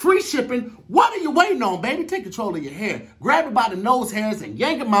 off, free shipping. What are you waiting on, baby? Take control of your hair. Grab it by the nose hairs and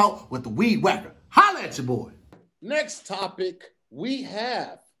yank them out with the weed whacker. Holla at your boy. Next topic we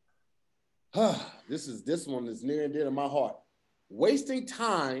have. This one is near and dear to my heart. Wasting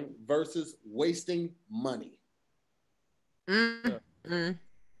time versus wasting money. Now,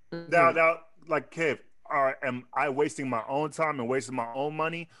 like Kev, am I wasting my own time and wasting my own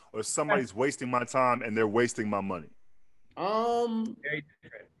money, or somebody's wasting my time and they're wasting my money? Very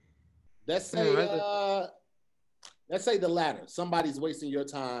different. Let's say the latter. Somebody's wasting your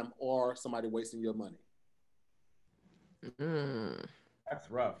time or somebody wasting your money.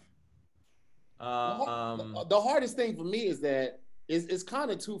 That's rough. The hardest thing for me is that it's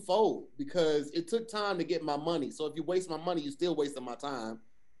kind of twofold because it took time to get my money. So if you waste my money, you still wasting my time.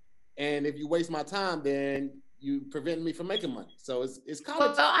 And if you waste my time, then you prevent me from making money. So it's kind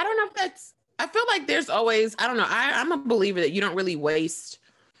of. Well, I don't know if that's. I feel like there's always. I don't know. I'm a believer that you don't really waste.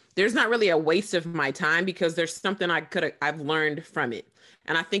 There's not really a waste of my time because there's something I've learned from it.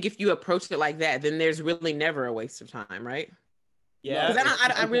 And I think if you approach it like that, then there's really never a waste of time, right? Yeah, because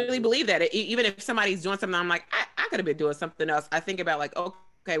I really believe that. Even if somebody's doing something, I'm like, I could have been doing something else. I think about like,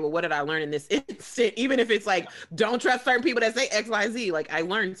 okay, well, what did I learn in this instant? Even if it's like, don't trust certain people that say X, Y, Z. Like, I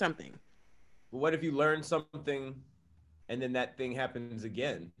learned something. What if you learn something, and then that thing happens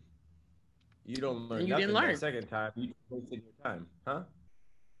again? You don't learn. You didn't learn the second time. You wasted your time, huh?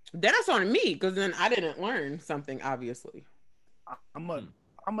 Then that's on me because then I didn't learn something. Obviously, I'm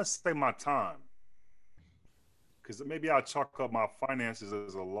gonna say my time. Because maybe I'll chalk up my finances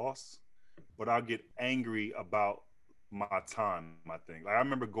as a loss, but I'll get angry about my time, I think. Like, I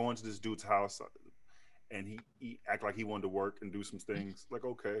remember going to this dude's house, and he acted like he wanted to work and do some things. Like,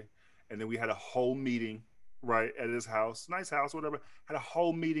 okay. And then we had a whole meeting, right, at his house. Nice house, whatever. Had a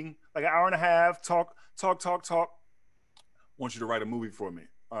whole meeting, like an hour and a half, talk. Want you to write a movie for me.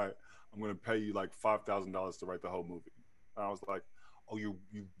 All right, I'm going to pay you like $5,000 to write the whole movie. And I was like, oh, you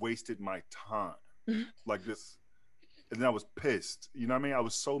wasted my time. Like this. And then I was pissed. You know what I mean? I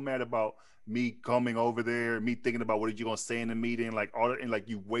was so mad about me coming over there, me thinking about what are you gonna say in the meeting, like all that, and like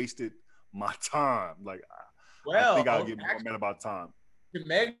you wasted my time. Like, I think I'll get more mad about time. To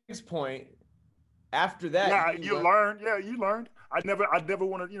Meg's point, after that, yeah, you learned. Yeah, you learned. I never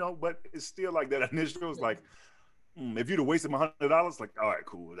want to, but it's still like that initial was like, if you'd have wasted my $100, like, all right,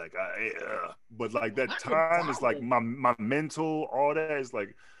 cool. Like, but like that time is like my mental, all that is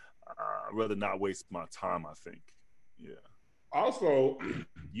like, I'd rather not waste my time, I think. Yeah. Also,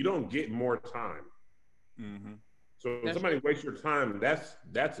 you don't get more time. Mm-hmm. So if somebody wastes your time,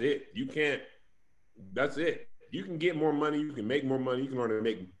 that's it. You can't. That's it. You can get more money. You can make more money. You can learn to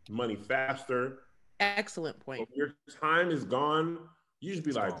make money faster. Excellent point. So if your time is gone, you just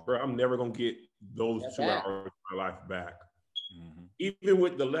be like, bro, I'm never gonna get those 2 hours of my life back. Mm-hmm. Even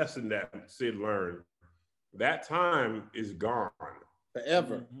with the lesson that Sid learned, that time is gone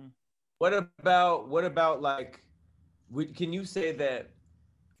forever. Mm-hmm. What about like? Can you say that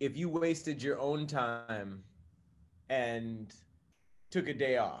if you wasted your own time and took a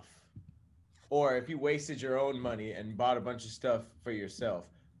day off, or if you wasted your own money and bought a bunch of stuff for yourself,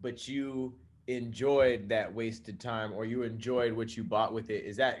 but you enjoyed that wasted time or you enjoyed what you bought with it,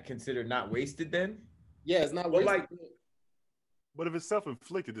 is that considered not wasted then? Yeah, it's not wasted. But if it's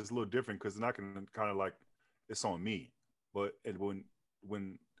self-inflicted, it's a little different because then I can kind of like, it's on me. But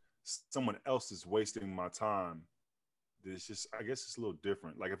when someone else is wasting my time, it's just, I guess it's a little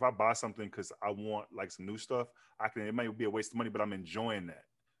different. Like if I buy something because I want like some new stuff, it might be a waste of money, but I'm enjoying that.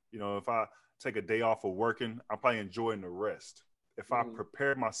 You know, if I take a day off of working, I'm probably enjoying the rest. If I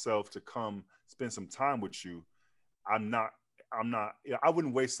prepare myself to come spend some time with you, I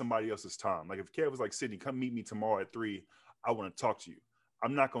wouldn't waste somebody else's time. Like if Kev was like, Sydney, come meet me tomorrow at 3, I want to talk to you.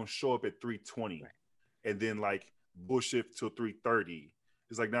 I'm not going to show up at 3:20 and then like bullshit till 3:30.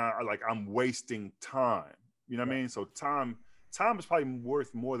 It's like, nah, like I'm wasting time. You know what I mean? So time is probably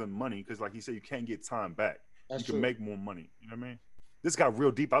worth more than money because like you said, you can't get time back. You can make more money. You know what I mean? This got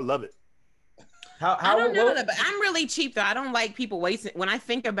real deep. I love it. I don't know that, but I'm really cheap though. I don't like people wasting. When I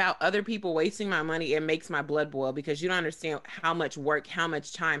think about other people wasting my money, it makes my blood boil because you don't understand how much work, how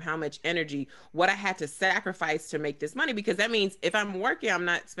much time, how much energy, what I had to sacrifice to make this money. Because that means if I'm working, I'm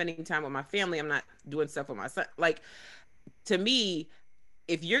not spending time with my family. I'm not doing stuff with my son. Like to me,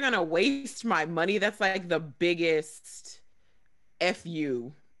 if you're gonna waste my money, that's like the biggest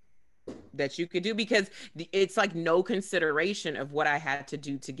FU that you could do because it's like no consideration of what I had to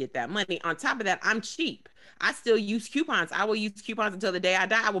do to get that money. On top of that, I'm cheap. I still use coupons. I will use coupons until the day I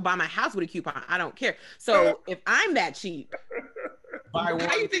die. I will buy my house with a coupon. I don't care. So if I'm that cheap, how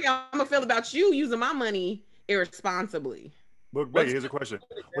do you think I'm gonna feel about you using my money irresponsibly? But Becky, here's a question.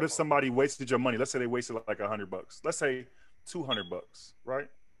 What if somebody wasted your money? Let's say they wasted like $100. Let's say $200, right?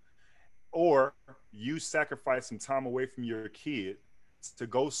 Or you sacrificed some time away from your kid to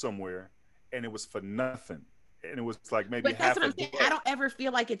go somewhere and it was for nothing. And it was like maybe but that's what I'm saying. I don't ever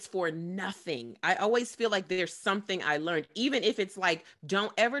feel like it's for nothing. I always feel like there's something I learned, even if it's like,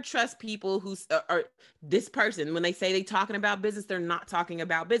 don't ever trust people who or this person, when they say they talking about business, they're not talking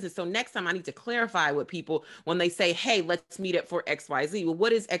about business. So next time I need to clarify with people when they say, hey, let's meet up for XYZ. Well,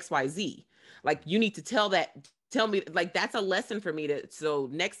 what is XYZ? Like you need to tell me, like that's a lesson for me so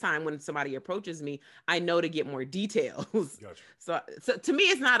next time when somebody approaches me, I know to get more details. Gotcha. So to me,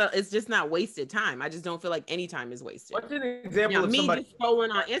 it's just not wasted time. I just don't feel like any time is wasted. What's an example of me somebody just scrolling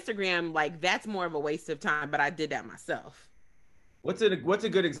on Instagram? Like that's more of a waste of time, but I did that myself. What's a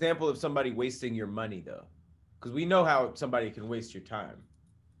good example of somebody wasting your money though? Because we know how somebody can waste your time.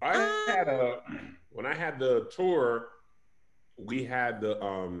 When I had the tour, we had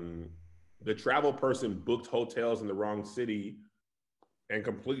the travel person booked hotels in the wrong city and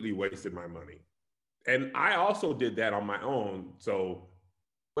completely wasted my money. And I also did that on my own. So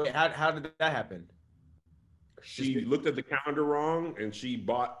wait, how did that happen? She looked at the calendar wrong and she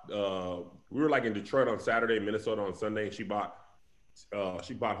bought, we were like in Detroit on Saturday, Minnesota on Sunday. And she bought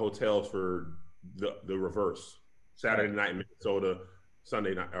hotels for the reverse. Saturday night in Minnesota,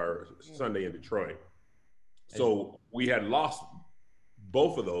 Sunday in Detroit. So we had lost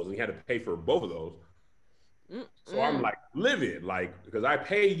both of those and he had to pay for both of those. So I'm like, livid, like, because I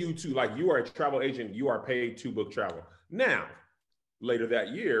pay you to, like, you are a travel agent, you are paid to book travel. Now, later that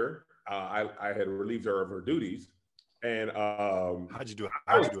year, I had relieved her of her duties. And how'd you do it, kid?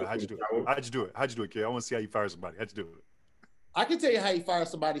 I want to see how you fire somebody. How'd you do it? I can tell you how you fire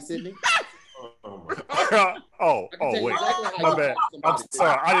somebody, Sydney. Oh wait, exactly my bad. I'm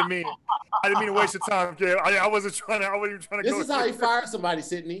sorry. I didn't mean to waste your time, kid. I wasn't even trying to. This is how he fires somebody,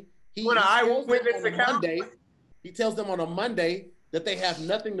 Sydney. He tells them on a Monday that they have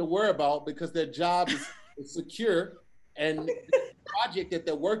nothing to worry about because their job is secure and the project that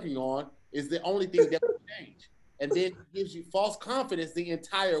they're working on is the only thing that will change. And then he gives you false confidence the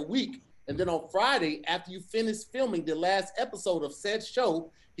entire week. And then on Friday, after you finish filming the last episode of said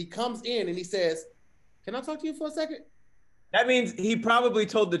show, he comes in and he says, "Can I talk to you for a second?" That means he probably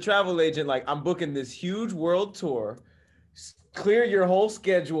told the travel agent, like, I'm booking this huge world tour. Clear your whole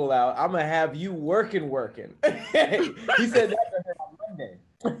schedule out. I'm going to have you working. He said that to her on Monday.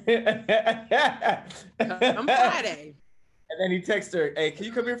 On Friday. And then he texts her, hey, can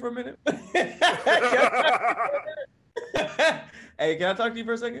you come here for a minute? Hey, can I talk to you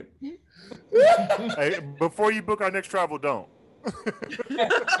for a second? Hey, before you book our next travel, don't. No,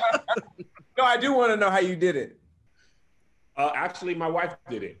 I do want to know how you did it. Actually, my wife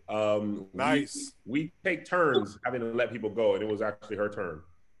did it. Nice. We take turns having to let people go, and it was actually her turn.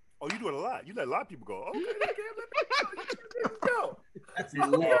 Oh, you do it a lot. You let a lot of people go. Okay, let me go. That's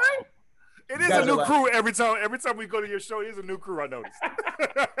It is a new crew every time. Every time we go to your show, it is a new crew. I noticed.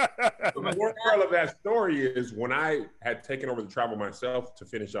 The moral of that story is when I had taken over the travel myself to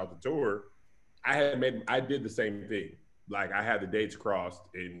finish out the tour, I did the same thing. Like I had the dates crossed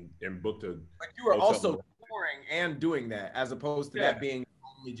and booked a. But you were also touring and doing that as opposed to that being the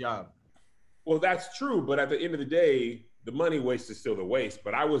only job. Well, that's true, but at the end of the day, the money waste is still the waste.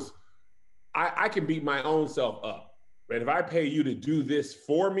 But I can beat my own self up. But if I pay you to do this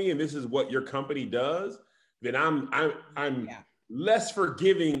for me, and this is what your company does, then I'm less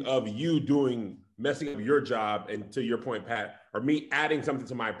forgiving of you messing up your job. And to your point, Pat, or me adding something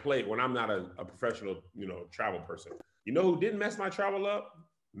to my plate when I'm not a professional, travel person. You know who didn't mess my travel up?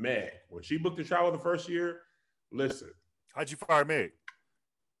 Meg. When she booked the travel the first year, listen. How'd you fire Meg?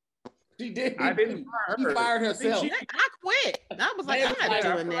 She did. I didn't fire her. She fired herself. I quit. I was like, I'm not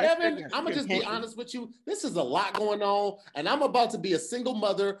doing this. Evan, I'm gonna just be honest with you. This is a lot going on, and I'm about to be a single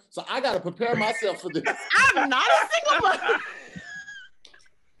mother, so I got to prepare myself for this. I'm not a single mother.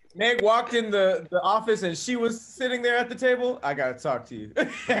 Meg walked in the office and she was sitting there at the table. I gotta talk to you.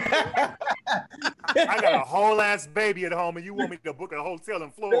 I got a whole ass baby at home, and you want me to book a hotel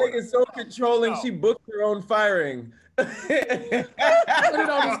in Florida? Meg is so controlling. She booked her own firing. Put it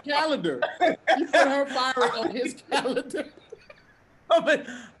on his calendar. You put her firing on his calendar. I'm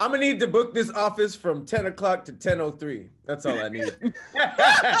gonna need to book this office from 10 o'clock to 10:03. That's all I need.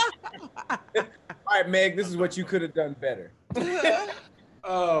 All right, Meg, this is what you could have done better.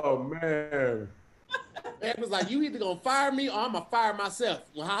 Oh man. Meg was like, you either gonna fire me or I'm gonna fire myself.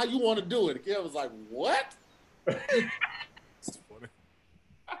 Well, how you want to do it? Kev was like, what? It's funny.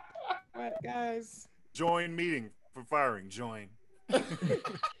 All right, guys. Join meeting for firing. Join.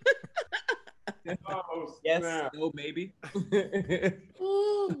 Oh, Yes, snap. no, maybe.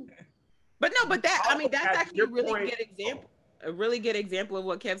 But that's actually a really point- good example. A really good example of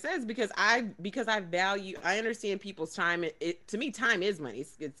what Kev says, because I understand people's time. To me, time is money.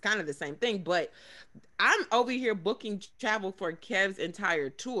 It's kind of the same thing, but I'm over here booking travel for Kev's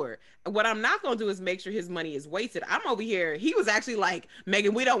entire tour. What I'm not going to do is make sure his money is wasted. I'm over here. He was actually like,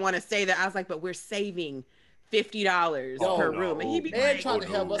 Megan, we don't want to stay there. I was like, but we're saving $50 per room. And he be Ed like, tried to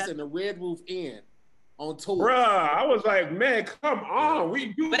help us in the Red Roof Inn on tour. Bruh, I was like, man, come on.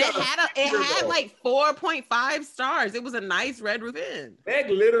 But it had like 4.5 stars. It was a nice Red Roof Inn.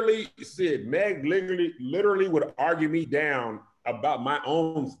 Meg literally would argue me down about my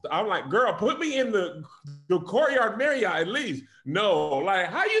own I'm like, girl, put me in the Courtyard Marriott at least. No, like,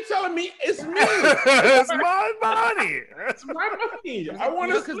 how you telling me it's me? It's my money. It's my money. I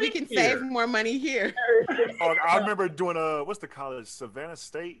want to because we can save more money here. Oh, I remember doing what's the college? Savannah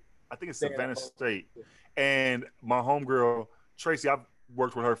State? I think it's Savannah State. And my homegirl, Tracy, I've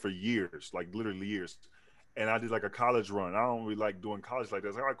worked with her for years, like literally years. And I did like a college run. I don't really like doing college like that.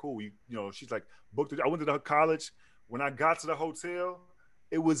 I was like, all right, cool. She's like, booked it. I went to the college. When I got to the hotel,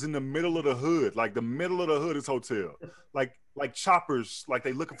 it was in the middle of the hood. Like the middle of the hood is hotel. Like choppers, like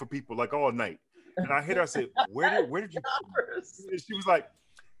they looking for people like all night. And I hit her, I said, where did you? And she was like,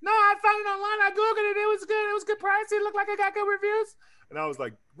 no, I found it online. I Googled it. It was good. It was good price. It looked like it got good reviews. And I was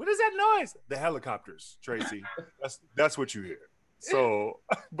like, what is that noise? The helicopters, Tracy. That's what you hear. So,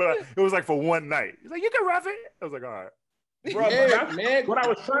 but it was like for one night. He's like, you can rough it. I was like, all right. Bro, Meg, what I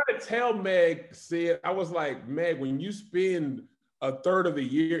was trying to tell Meg, I was like, Meg, when you spend a third of the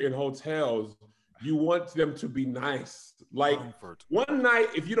year in hotels, you want them to be nice. Like one night,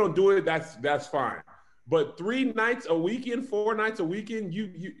 if you don't do it, that's fine. But 3 nights a weekend, 4 nights a weekend,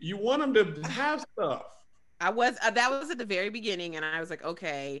 you want them to have stuff. That was at the very beginning, and I was like,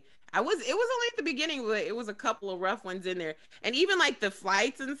 okay. It was only at the beginning, but it was a couple of rough ones in there. And even like the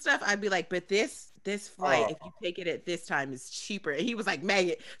flights and stuff, I'd be like, but this flight, if you take it at this time, is cheaper. And he was like,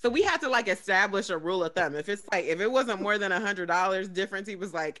 Megan. So we had to like establish a rule of thumb. If it wasn't more than $100 difference, he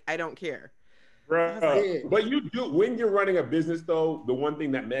was like, I don't care. Right. But you do, when you're running a business though, the one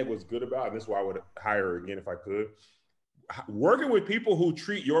thing that Meg was good about, and this is why I would hire her again if I could, working with people who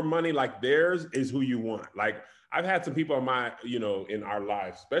treat your money like theirs is who you want. Like I've had some people in our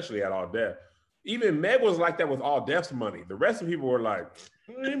lives, especially at All Def. Even Meg was like that with All Def's money. The rest of the people were like,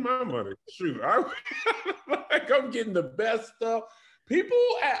 it ain't my money. Shoot, I'm getting the best stuff. People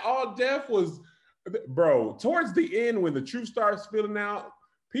at All Def towards the end when the truth starts spilling out,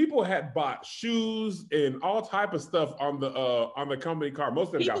 people had bought shoes and all type of stuff on the company card. Most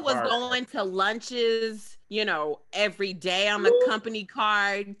of them people got fired. was going to lunches, every day on the company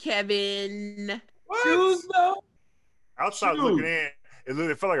card. Kevin, what? Shoes though. Outside looking in,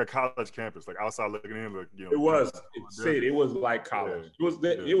 it felt like a college campus. Like outside looking in, it was. It was like college.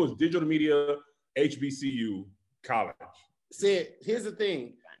 Yeah. It was digital media, HBCU college. See, here's the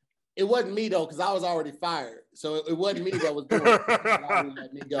thing. It wasn't me though, because I was already fired. So it wasn't me that was doing it.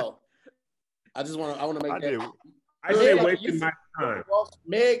 Let me go. I want to make that. I did wasting my time.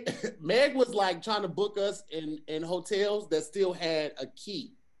 Meg was like trying to book us in hotels that still had a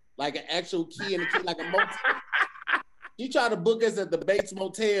key, like an actual key and a key, like a motel. She tried to book us at the Bates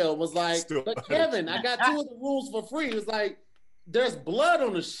Motel. Was like, but Kevin, I got 2 of the rooms for free. It was like, there's blood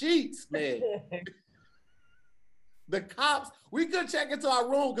on the sheets, man. The cops, we couldn't check into our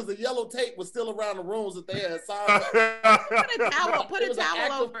room because the yellow tape was still around the rooms that they had assigned. Put a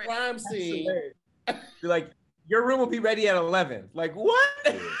towel over it. Crime scene. Like, your room will be ready at 11. Like, what?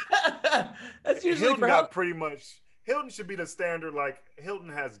 That's usually Hilton got pretty much. Hilton should be the standard. Like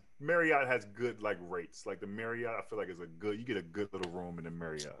Marriott has good like rates. Like the Marriott, I feel like is you get a good little room in the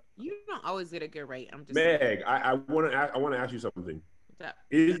Marriott. You don't always get a good rate. I'm just Meg, I want to ask you something.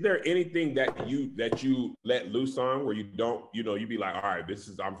 Is there anything that you let loose on where you don't, you be like, all right,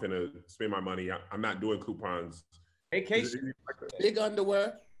 I'm finna spend my money. I'm not doing coupons. Vacation. Big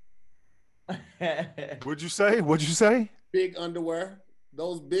underwear. What'd you say? Big underwear.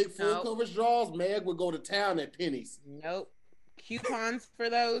 Those big full coverage drawers, Meg would go to town at Penny's. Nope. Coupons for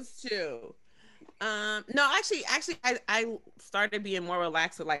those too. No, actually, I started being more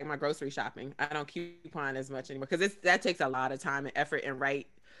relaxed with like my grocery shopping. I don't coupon as much anymore because that takes a lot of time and effort and like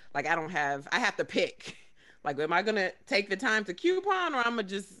I have to pick. Like, am I gonna take the time to coupon or I'm gonna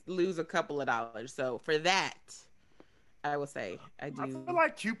just lose a couple of dollars? So for that, I will say I do. I feel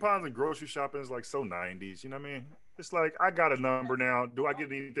like coupons and grocery shopping is like so 90s. You know what I mean? It's like I got a number now. Do I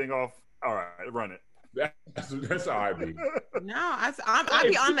get anything off? All right, run it. That's how I be. No, I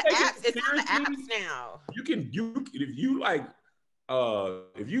be on the apps. It's on the apps now.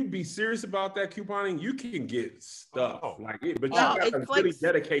 If you be serious about that couponing, you can get stuff but you gotta really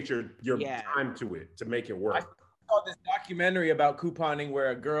dedicate your time to it to make it work. I saw this documentary about couponing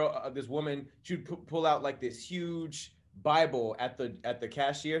where this woman, she'd pull out like this huge Bible at the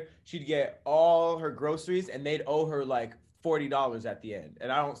cashier. She'd get all her groceries and they'd owe her like $40 at the end,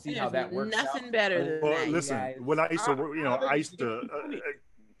 and I don't see how that works. Nothing better than that. Listen, when I used to,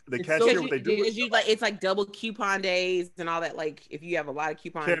 the it's cashier, so what they do is it's like double coupon days and all that. Like if you have a lot of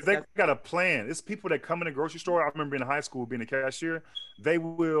coupons, they got a plan. It's people that come in the grocery store. I remember in high school being a cashier. They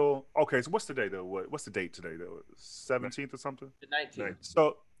will. Okay, so what's the day though? What's the date today though? 17th or something? The 19th.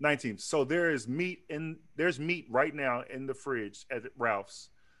 So 19th. So there's meat right now in the fridge at Ralph's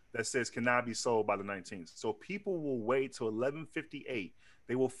that says cannot be sold by the 19th. So people will wait till 11:58.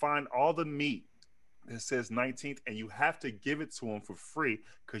 They will find all the meat that says 19th, and you have to give it to them for free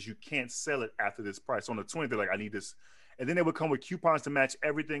because you can't sell it after this price. On the 20th, they're like, I need this. And then they would come with coupons to match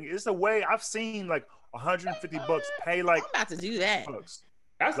everything. It's a way I've seen like $150 pay like. I'm about to do that.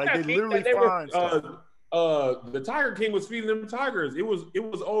 That's like they literally find the Tiger King was feeding them tigers. It was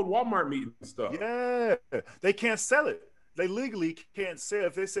old Walmart meat and stuff. Yeah, they can't sell it. They legally can't sell.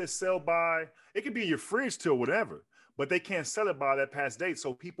 If they say sell by, it could be in your fridge till whatever, but they can't sell it by that past date.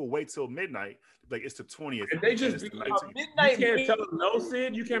 So people wait till midnight. Like it's the 20th. And they just be midnight. You can't tell them no,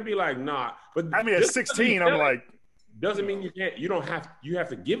 Sid. You can't be like, nah. But I mean, at 16, I'm like, doesn't mean you can't. You have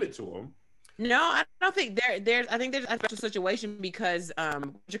to give it to them. No, I don't think there's. I think there's a special situation because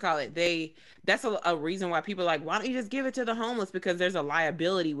that's a reason why people are like, why don't you just give it to the homeless? Because there's a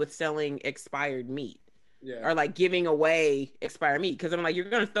liability with selling expired meat. Yeah. Or like giving away expired meat, because I'm like, you're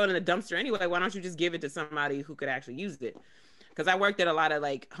gonna throw it in the dumpster anyway. Why don't you just give it to somebody who could actually use it? Because I worked at a lot of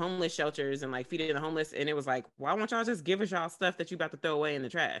like homeless shelters and like feeding the homeless, and it was like, why won't y'all just give us y'all stuff that you about to throw away in the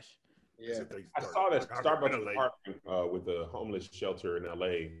trash? Yeah, I saw that Starbucks partnering with a homeless shelter in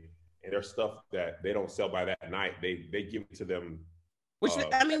LA, and there's stuff that they don't sell by that night. They give it to them. Which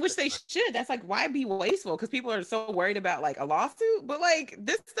they should. That's like, why be wasteful? Because people are so worried about like a lawsuit. But like,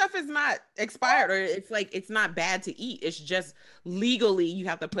 this stuff is not expired, or it's like it's not bad to eat. It's just legally you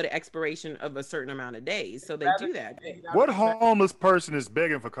have to put an expiration of a certain amount of days. So they do that. What homeless person is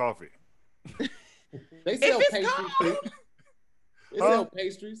begging for coffee? They sell pastries. They sell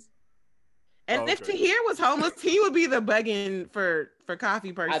pastries. And if Tahir was homeless, he would be the begging for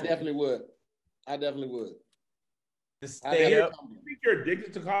coffee person. I definitely would. You think you're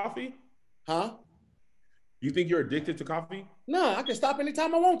addicted to coffee? Huh? You think you're addicted to coffee? No, I can stop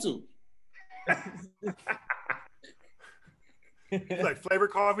anytime I want to. Like flavored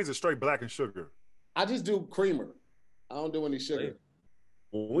coffees or straight black and sugar? I just do creamer. I don't do any sugar.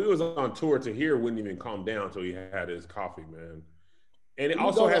 When we was on tour, Tahir wouldn't even calm down until he had his coffee, man. And it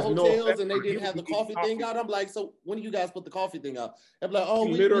also has no hotels and they didn't have the coffee thing out. I'm like, so when do you guys put the coffee thing out? I'm like, oh,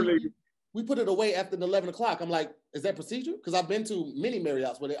 we put it away after 11 o'clock. I'm like, is that procedure? Because I've been to many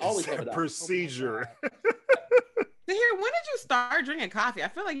Marriotts where they always have it out. Procedure. Here, when did you start drinking coffee? I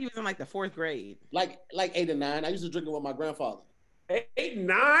feel like you was in like the 4th grade. Like 8 or 9. I used to drink it with my grandfather. 8 and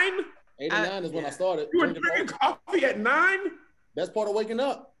 9? 8 and 9 is when I started. You were drinking coffee at 9? That's part of waking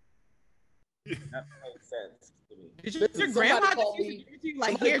up. That makes sense to me. Did your grandma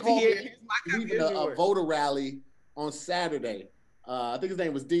a voter rally on Saturday. I think his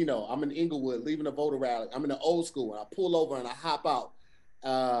name was Dino. I'm in Inglewood, leaving the voter rally. I'm in the old school, and I pull over and I hop out.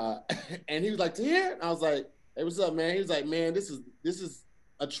 And he was like, "Tahir?" I was like, "Hey, what's up, man?" He was like, "Man, this is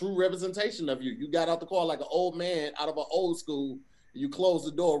a true representation of you. You got out the car like an old man out of an old school. And you closed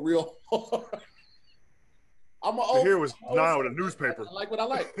the door real hard." I'm an old. Here was now with a newspaper. I like what I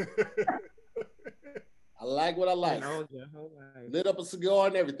like. I like what I like. Lit up a cigar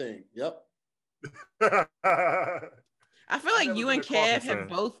and everything. Yep. I feel like you and Kev have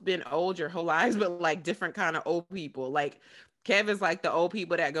both been old your whole lives, but like different kind of old people. Like Kev is like the old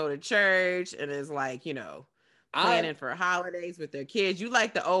people that go to church and is like, you know, planning for holidays with their kids. You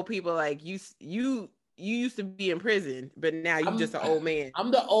like the old people, like you used to be in prison, but now you're just an old man.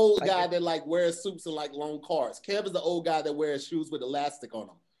 I'm the old guy that like wears suits and like long cars. Kev is the old guy that wears shoes with elastic on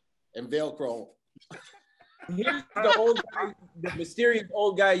them and Velcro. Here's the old guy, the mysterious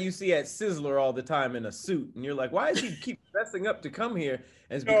old guy you see at Sizzler all the time in a suit, and you're like, why does he keep dressing up to come here?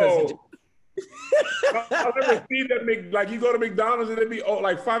 And it's because I've never seen that. Like you go to McDonald's and it be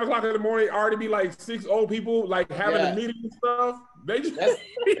like 5 o'clock in the morning, already be like 6 old people like having a meeting and stuff. They just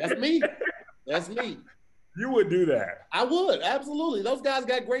that's me. That's me. You would do that. I would, absolutely. Those guys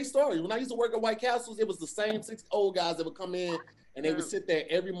got great stories. When I used to work at White Castles, it was the same 6 old guys that would come in and they would sit there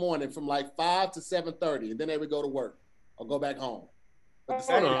every morning from like 5 to 7:30, and then they would go to work or go back home. But the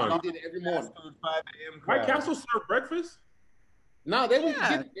same thing, they did it every morning. White Castle served breakfast? No,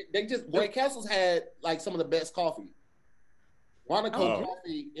 they just White Castles had like some of the best coffee. Monaco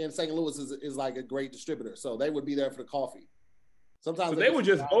Coffee in St. Louis is like a great distributor, so they would be there for the coffee. Sometimes they would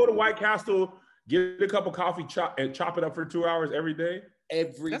just go to White Castle, get a cup of coffee, chop it up for 2 hours every day.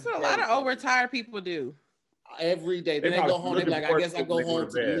 That's what a lot of old retired people do. Every day. Then they go home. They're like, I guess I go home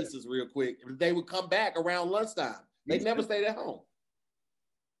to the missus real quick. They would come back around lunchtime. They never stayed at home.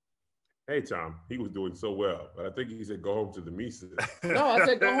 Hey, Tom, he was doing so well, but I think he said go home to the missus. No, I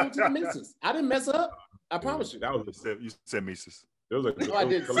said go home to the missus. I didn't mess up. I promise you. That was you said missus. No, I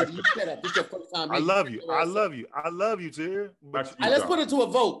didn't. You said that. This is your first time. I love you. I love you. I love you, Tahir. Let's put it to a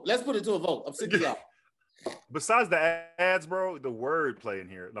vote. I'm sick of y'all. Besides the ads, bro, the word play in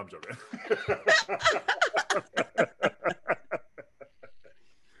here. No, I'm joking.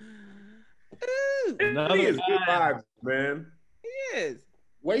 He is good vibes, man. He is.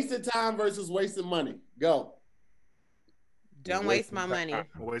 Wasted time versus wasted money. Go. Don't waste my money.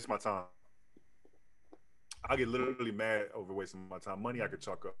 Waste my time. I get literally mad over wasting my time. Money I could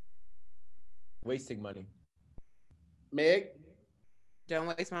chalk up. Wasting money. Meg? Don't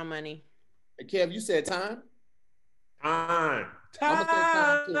waste my money. Hey, Kev, you said time? Time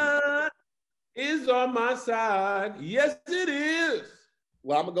is on my side. Yes, it is.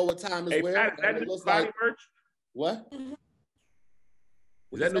 Well, I'm going to go with time as well. That new Cloudy merch? What?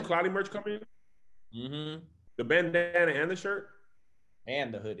 Is that new Cloudy merch coming in? Mm-hmm. The bandana and the shirt?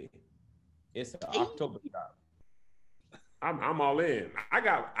 And the hoodie. It's an October shop. I'm all in.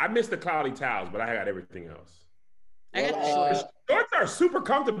 I missed the Cloudy towels, but I got everything else. I got the shorts. The shorts are super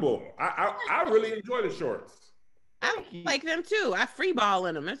comfortable. I really enjoy the shorts. I like them too. I free ball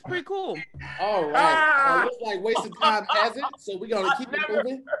in them. It's pretty cool. All right. Looks like wasted time has it. So we're going to keep it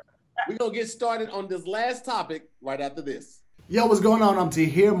moving. We're going to get started on this last topic right after this. Yo, what's going on? I'm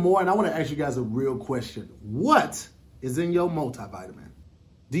Tahir Moore, and I want to ask you guys a real question. What is in your multivitamin?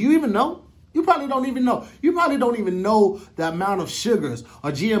 Do you even know? You probably don't even know. You probably don't even know the amount of sugars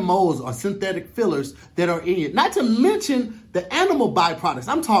or GMOs or synthetic fillers that are in it. Not to mention the animal byproducts.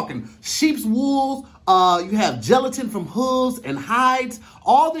 I'm talking sheep's wool. You have gelatin from hooves and hides.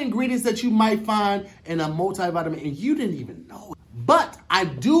 All the ingredients that you might find in a multivitamin, and you didn't even know it. But I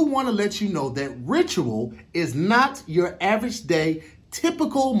do want to let you know that Ritual is not your average day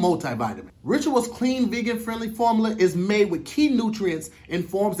typical multivitamin. Ritual's clean, vegan-friendly formula is made with key nutrients in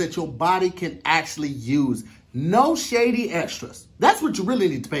forms that your body can actually use. No shady extras. That's what you really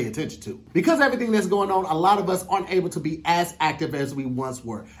need to pay attention to. Because everything that's going on, a lot of us aren't able to be as active as we once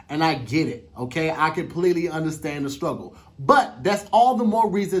were. And I get it, okay? I completely understand the struggle. But that's all the more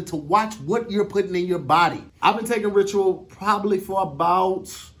reason to watch what you're putting in your body. I've been taking Ritual probably for about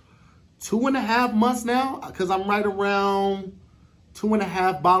 2.5 months now, because I'm right around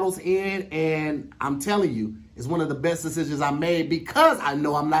 2.5 bottles in, and I'm telling you, it's one of the best decisions I made because I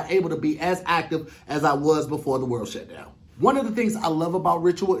know I'm not able to be as active as I was before the world shut down. One of the things I love about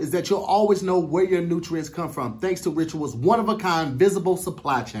Ritual is that you'll always know where your nutrients come from thanks to Ritual's one-of-a-kind visible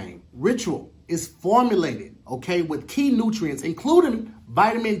supply chain. Ritual is formulated, okay, with key nutrients, including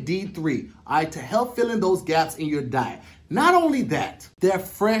vitamin D3, all right, to help fill in those gaps in your diet. Not only that, they're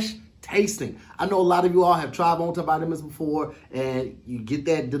fresh tasting. I know a lot of you all have tried multivitamins before and you get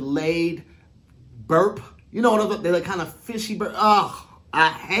that delayed burp You know, they're kind of fishy, but I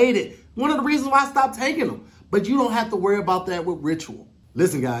hate it. One of the reasons why I stopped taking them. But you don't have to worry about that with Ritual.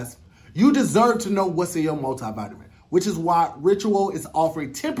 Listen, guys, you deserve to know what's in your multivitamin, which is why Ritual is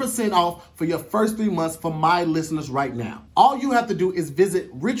offering 10% off for your first 3 months for my listeners right now. All you have to do is visit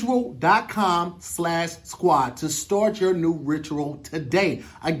ritual.com/squad to start your new ritual today.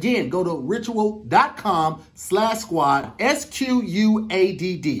 Again, go to ritual.com/squad,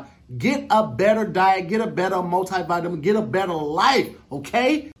 SQUADD. Get a better diet, get a better multivitamin, get a better life,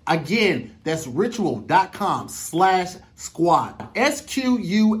 okay? Again, that's ritual.com/squad, SQUADD.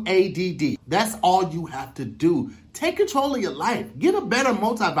 That's all you have to do. Take control of your life. Get a better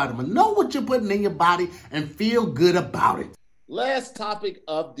multivitamin. Know what you're putting in your body and feel good about it. Last topic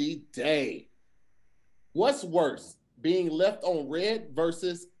of the day. What's worse, being left on red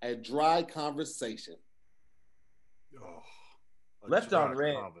versus a dry conversation? Left on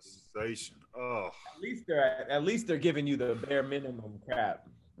red conversation. Oh, at least they're giving you the bare minimum crap,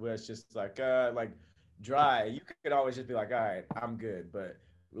 where it's just like dry. You could always just be like, all right, I'm good. But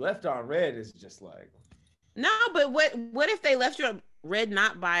left on red is just like, no. But what if they left you on red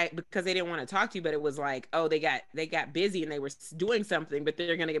not because they didn't want to talk to you, but it was like, oh, they got busy and they were doing something, but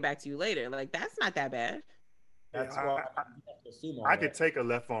they're gonna get back to you later. Like, that's not that bad. That's why I could take a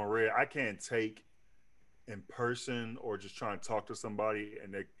left on red. I can't take in person or just trying to talk to somebody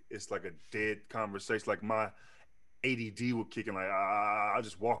and it's like a dead conversation. Like my ADD will kick in. Like I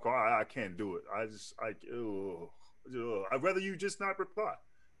just walk on. I can't do it. I'd rather you just not reply,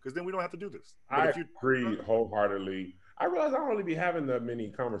 because then we don't have to do this. But I agree wholeheartedly. I realize I don't really be having that many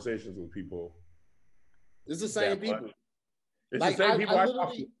conversations with people. It's the same people. It's like, the same people I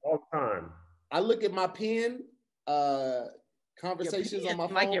talk to all the time. I look at my pen conversations on my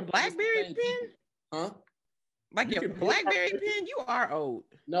phone. Like your BlackBerry pen? Huh? Like your BlackBerry pen? You are old.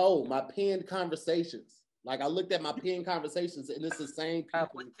 No, my pen conversations. Like I looked at my pen conversations and it's the same people.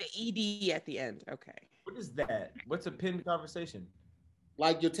 With the ED at the end. Okay. What is that? What's a pinned conversation?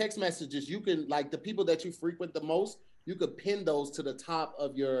 Like your text messages, you can, like the people that you frequent the most, you could pin those to the top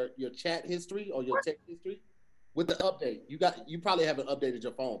of your chat history or your text history with the update. You probably haven't updated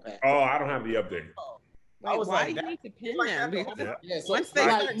your phone, Pat. Oh, I don't have the update. Wait, why do you need to pin them? Yeah, so once they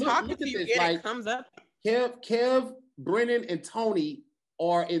start talking to you again, it comes up. Kev, Brennan, and Tony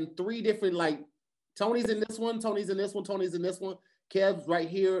are in 3 different, like, Tony's in this one, Tony's in this one, Tony's in this one. Kev's right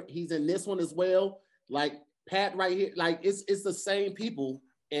here, he's in this one as well. Like, Pat right here, like, it's the same people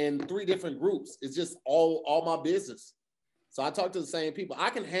in 3 different groups. It's just all my business. So I talk to the same people.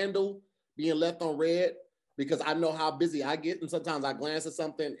 I can handle being left on red because I know how busy I get. And sometimes I glance at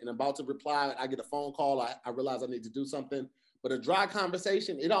something and I'm about to reply. I get a phone call. I realize I need to do something. But a dry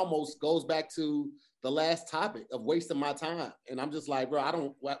conversation, it almost goes back to the last topic of wasting my time. And I'm just like,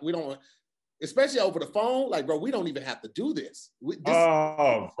 bro, we don't, especially over the phone, like, bro, we don't even have to do this.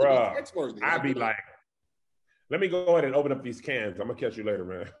 Bro, I'd be like, let me go ahead and open up these cans. I'm gonna catch you later,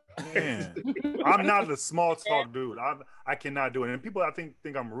 man. I'm not a small talk dude. I cannot do it. And people I think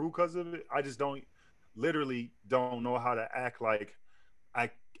I'm rude because of it. I just literally don't know how to act like I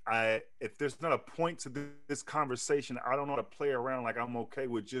if there's not a point to this conversation, I don't know how to play around. Like I'm okay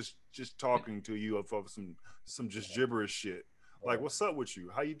with just talking to you of some just gibberish shit. Like, what's up with you?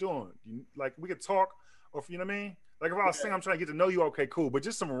 How you doing? Like we could talk, or you know what I mean? Like if I was saying I'm trying to get to know you, okay, cool. But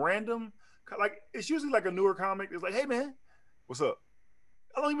just some random, like it's usually like a newer comic. It's like, hey man, what's up?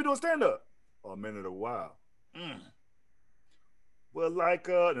 How long you been doing stand up? Oh, a minute, a while. Well, like,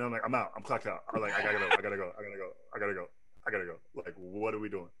 and I'm like, I'm out. I'm clocked out. I'm like, I gotta go. Like, what are we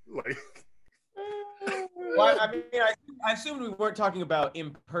doing? Like, well, I mean, I assumed we weren't talking about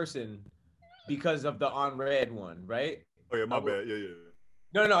in person because of the on red one, right? Oh yeah, my bad. Yeah.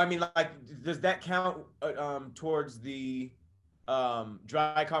 No. I mean, like, does that count towards the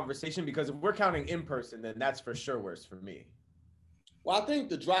dry conversation? Because if we're counting in person, then that's for sure worse for me. Well, I think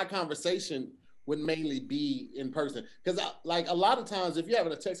the dry conversation would mainly be in person. Because like a lot of times, if you're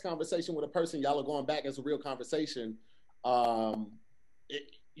having a text conversation with a person, y'all are going back as a real conversation.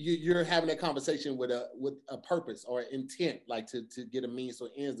 You're having a conversation with a purpose or intent, like to get a means or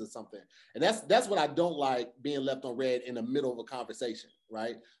ends or something. And that's what I don't like, being left on red in the middle of a conversation,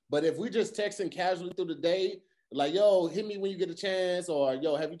 right? But if we're just texting casually through the day, like, yo, hit me when you get a chance, or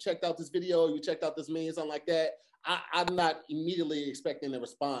yo, have you checked out this video? You checked out this meme, something like that. I'm not immediately expecting a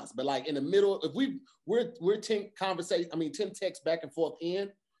response, but like in the middle, if we're 10 texts back and forth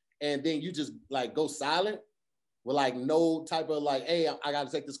in, and then you just like go silent with like no type of like, hey, I got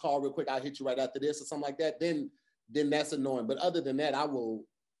to take this call real quick. I'll hit you right after this or something like that. Then that's annoying. But other than that, I'll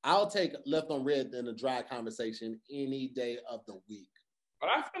take left on red than a dry conversation any day of the week. But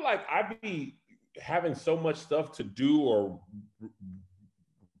I feel like I'd be having so much stuff to do or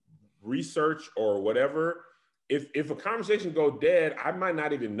research or whatever, if a conversation go dead, I might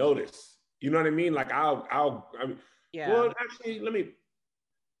not even notice. You know what I mean? Like I mean, yeah. Well, actually, let me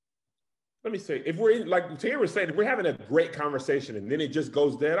say, if we're like Taylor was saying, if we're having a great conversation and then it just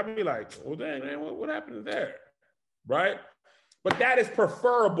goes dead, I'll be like, well, dang, man, what happened there? Right? But that is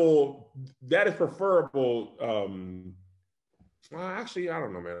preferable. Well, actually, I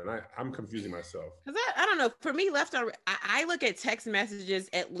don't know, man. I'm confusing myself. Because I don't know. For me, left on, I look at text messages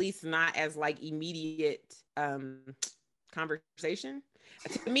at least not as like immediate conversation.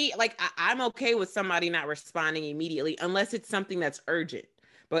 To me, like I'm okay with somebody not responding immediately unless it's something that's urgent.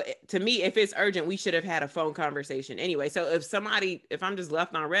 But to me, if it's urgent, we should have had a phone conversation anyway. So if I'm just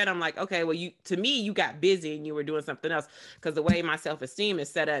left on red, I'm like, okay, well, to me, you got busy and you were doing something else. Because the way my self-esteem is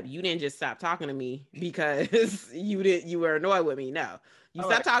set up, you didn't just stop talking to me because you were annoyed with me. No, you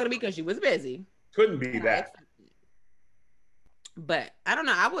stopped talking to me because you was busy. Couldn't be that. But I don't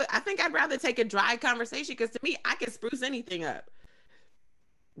know. I think I'd rather take a dry conversation because to me, I can spruce anything up.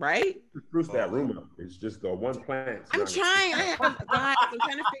 Right? Spruce that room up. It's just the one plant. I'm trying. I'm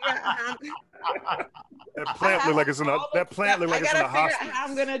trying to figure out how that plant look like it's in a hospital. How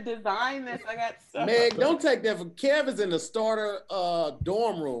I'm gonna design this. I got stuff. Meg, don't take that from Kevin's in the starter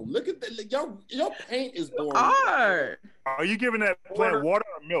dorm room. Look at your paint is boring. Are you giving that plant water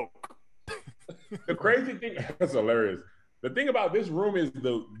or milk? The crazy thing, that's hilarious. The thing about this room is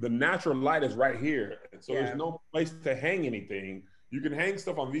the natural light is right here. So there's no place to hang anything. You can hang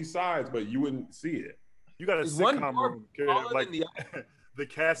stuff on these sides, but you wouldn't see it. You got a sitcom room. Like the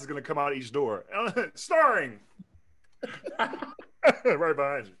cast is gonna come out each door, starring right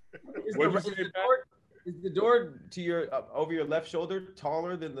behind you. Is the door to your over your left shoulder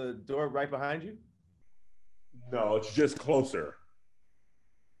taller than the door right behind you? No, it's just closer.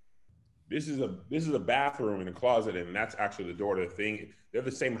 This is a bathroom and a closet, and that's actually the door to the thing. They're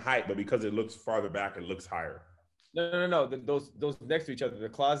the same height, but because it looks farther back, it looks higher. No. Those next to each other, the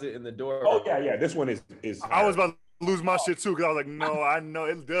closet and the door. Oh yeah. This one is. I was about to lose my shit too because I was like, no, I know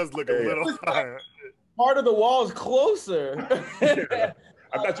it does look a little higher. Part of the wall is closer. Yeah.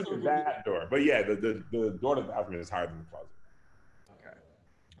 I thought you meant that door, but yeah, the door to the bathroom is higher than the closet. Okay.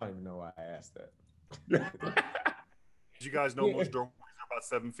 I don't even know why I asked that. Did you guys know most doorways are about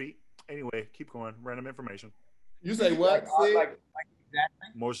 7 feet? Anyway, keep going. Random information. You say what? Like exactly.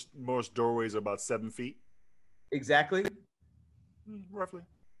 Most doorways are about 7 feet. Exactly. Roughly.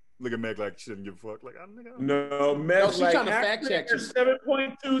 Look at Meg like she didn't give a fuck. Like I don't know. No, Meg's she's like trying to fact check you.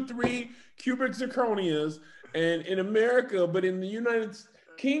 7.23 cubic zirconias, and in America, but in the United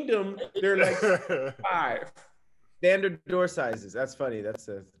Kingdom, they're like 5. Standard door sizes. That's funny. That's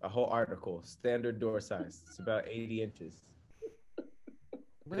a whole article. Standard door size. It's about 80 inches.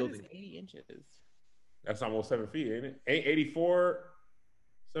 What is 80 inches? That's almost 7 feet, ain't it? 84,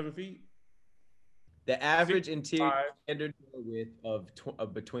 7 feet. The average interior standard door width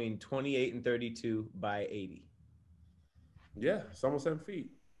of between 28 and 32 by 80. Yeah, it's almost 7 feet.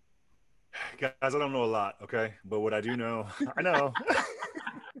 Guys, I don't know a lot, okay? But what I do know, I know.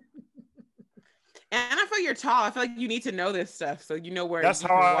 And I feel you're tall. I feel like you need to know this stuff so you know where. That's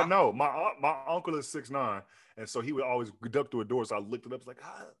how I know. My uncle is 6'9", and so he would always duck through a door. So I looked it up. It's like,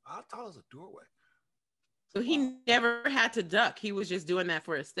 how tall is a doorway? So he never had to duck. He was just doing that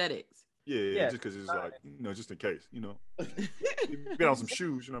for aesthetics. Yeah. Just because it's like, just in case, get on some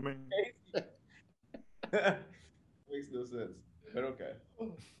shoes, you know what I mean? Makes no sense, but okay.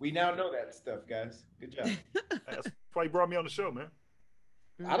 We now know that stuff, guys. Good job. That's why you brought me on the show, man.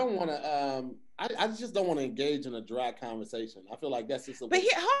 I don't want to. I just don't want to engage in a dry conversation. I feel like that's just. But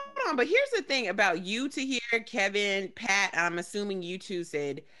hold on. But here's the thing about you to hear Kevin, Pat. I'm assuming you two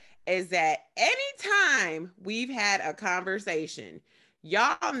said is that anytime we've had a conversation,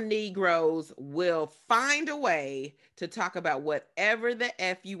 y'all Negroes will find a way to talk about whatever the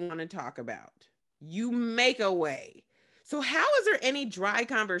F you want to talk about. You make a way. So how is there any dry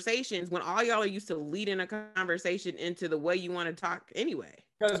conversations when all y'all are used to leading a conversation into the way you want to talk anyway?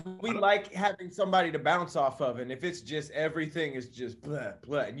 Because we like having somebody to bounce off of. And if it's just everything is just blah,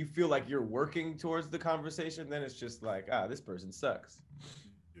 blah, and you feel like you're working towards the conversation, then it's just like, this person sucks.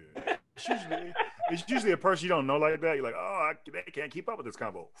 Yeah. It's usually a person you don't know like that. You're like, they can't keep up with this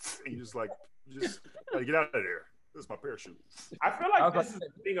combo. And you just get out of there. This is my parachute. I feel like this is the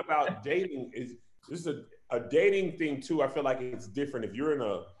thing about dating is this is a dating thing too. I feel like it's different. If you're in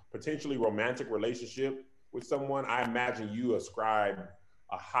a potentially romantic relationship with someone, I imagine you ascribe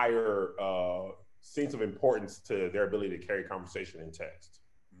a higher sense of importance to their ability to carry conversation in text.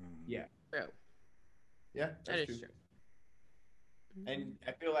 Yeah. True. Yeah, that is true. And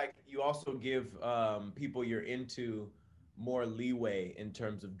I feel like you also give people you're into more leeway in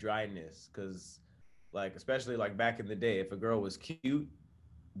terms of dryness, because like especially like back in the day, if a girl was cute,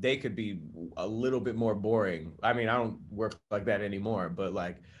 they could be a little bit more boring. I mean, I don't work like that anymore, but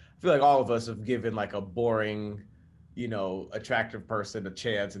like I feel like all of us have given like a boring, attractive person a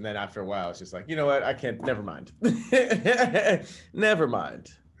chance, and then after a while, it's just like, you know what, I can't. Never mind. Never mind.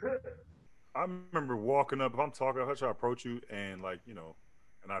 I remember walking up. If I'm talking, I try to approach you, and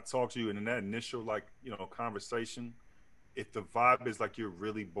and I talk to you, and in that initial conversation, if the vibe is like you're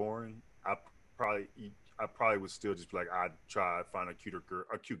really boring, I probably would still just be like, I'd try to find a cute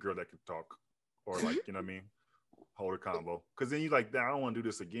girl that can talk, or like, you know what I mean, hold a combo. Because then you like, I don't want to do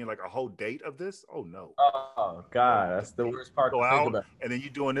this again. Like a whole date of this? Oh no. Oh God, that's the worst part. Go out, and then you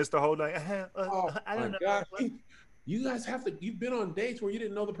doing this the whole night. I don't know. God. You guys you've been on dates where you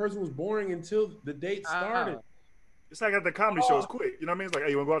didn't know the person was boring until the date started. It's like at the comedy shows quick. You know what I mean? It's like, hey,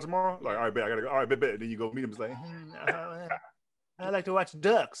 you want to go out tomorrow? Like, all right, bet. I got to go. All right, bet. And then you go meet him. It's like, I like to watch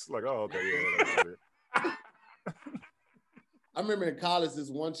ducks. Like, oh, okay, yeah. I remember in college, this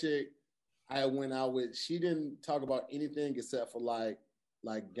one chick I went out with, she didn't talk about anything except for like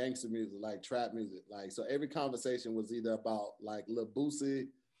gangster music, like trap music. Like, so every conversation was either about like Lil Boosie,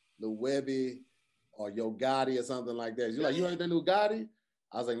 Lil Webby, or Yo Gotti or something like that. You're like, you heard that new Gotti?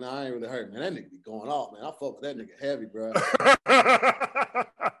 I was like, nah, I ain't really heard, man. That nigga be going off, man. I fuck with that nigga heavy, bro.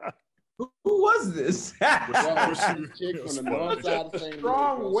 Who was this? Chick from the north side of St.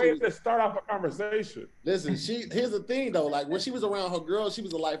 Strong way to start off a conversation. Listen, here's the thing though. Like when she was around her girls, she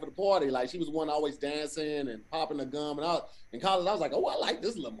was the life of the party. Like she was one always dancing and popping the gum. And in college, I was like, oh, I like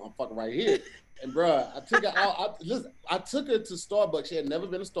this little motherfucker right here. And bro, I took her out. I took her to Starbucks. She had never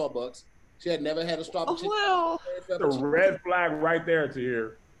been to Starbucks. She had never had a Starbucks. The red flag right there to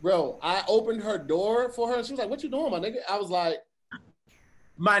hear. Bro, I opened her door for her. She was like, what you doing, my nigga? I was like,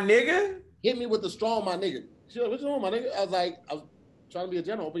 my nigga? Hit me with the straw, my nigga. She was like, what you doing, my nigga? I was trying to be a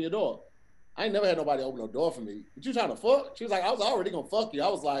gentleman, open your door. I ain't never had nobody open no door for me. But you trying to fuck? She was like, I was already gonna fuck you. I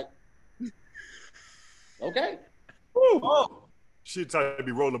was like, okay. Woo. Oh. She'd try to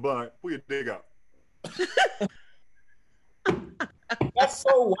be rolling blunt. Pull your dick out. That's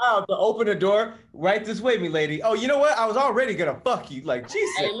so wild to open a door right this way, me lady. Oh, you know what? I was already gonna fuck you. Like,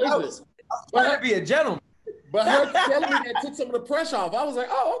 Jesus, hey, I was trying to be a gentleman. But her telling me that took some of the pressure off. I was like,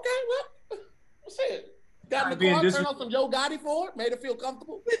 oh, okay, well, what's it? Got in the car, turned on some Yo Gotti for it, made her feel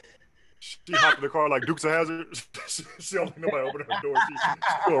comfortable. She hopped in the car like Dukes of Hazzard. She don't think nobody open her door. She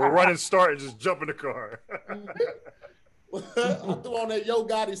do a running start and just jump in the car. I threw on that Yo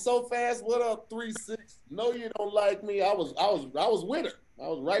Gotti so fast. What up, 3-6? No, you don't like me. I was with her. I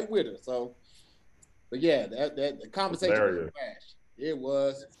was right with her. So, but yeah, that conversation was trash. It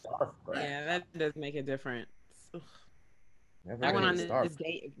was. Yeah, that does make a difference. I went on this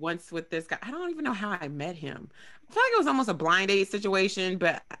date once with this guy. I don't even know how I met him. I feel like it was almost a blind date situation,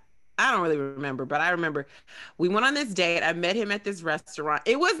 but I don't really remember. But I remember we went on this date. I met him at this restaurant.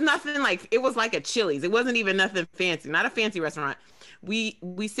 It was nothing like, it was like a Chili's. It wasn't even nothing fancy, not a fancy restaurant. We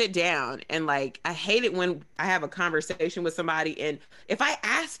sit down and like, I hate it when I have a conversation with somebody and if I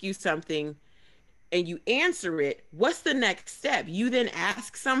ask you something and you answer it, what's the next step? You then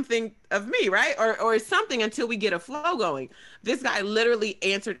ask something of me, right? Or something until we get a flow going. This guy literally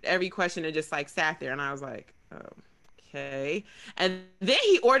answered every question and just like sat there. And I was like, oh, okay. And then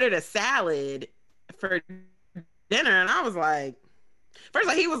he ordered a salad for dinner. And I was like, first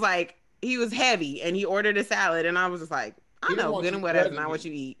of all, he was heavy and he ordered a salad. And I was just like, I know good and well that's not what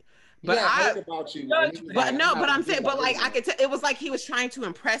you eat. But I'm saying, but like I could tell, it was like he was trying to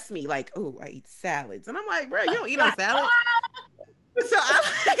impress me, like, oh, I eat salads, and I'm like, bro, you don't eat on salad. So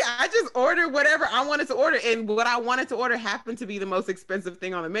I just ordered whatever I wanted to order, and what I wanted to order happened to be the most expensive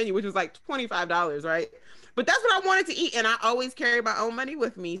thing on the menu, which was like $25, right? But that's what I wanted to eat, and I always carry my own money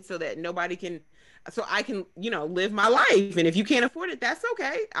with me so that nobody can. So I can, live my life. And if you can't afford it, that's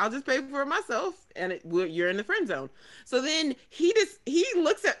okay. I'll just pay for it myself. And you're in the friend zone. So then he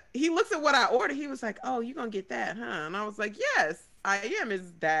looks at what I ordered. He was like, oh, you're going to get that, huh? And I was like, yes, I am.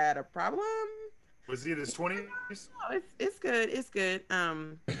 Is that a problem? Was he in his 20s? No, it's good. It's good.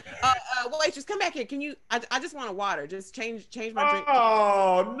 Waitress, come back here. Can you, I just want a water. Just change my drink.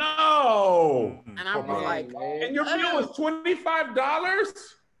 Oh, no. And I was like, and your meal was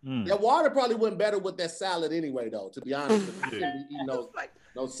 $25? That water probably went better with that salad anyway, though, to be honest. You shouldn't be eating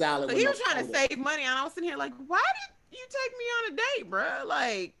no salad. So he was trying to save money, and I was sitting here like, why did you take me on a date, bro?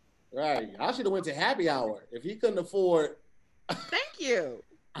 Like, right. I should have went to happy hour. If he couldn't afford thank you.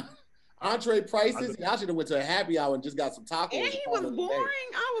 Entree prices, I should have went to a happy hour and just got some tacos. And he was boring.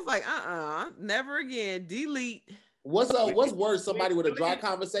 I was like, never again. Delete. What's worse, somebody with a dry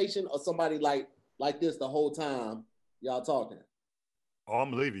conversation or somebody like this the whole time y'all talking? Oh,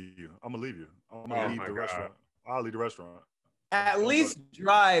 I'm gonna leave you. I'm gonna leave the restaurant. I'll leave the restaurant. At least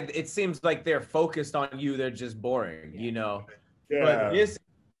Drive, it seems like they're focused on you. They're just boring, you know. Yeah. But this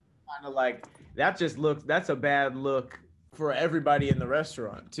kind of like that's a bad look for everybody in the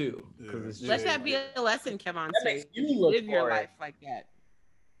restaurant too. Because let that be a lesson, Kevin. That makes you live your life like that.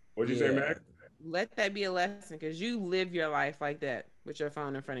 What'd you say, Mac? Let that be a lesson because you live your life like that with your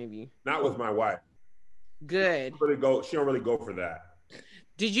phone in front of you. Not with my wife. Good. She don't really go for that.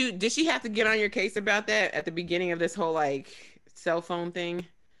 Did she have to get on your case about that at the beginning of this whole like cell phone thing?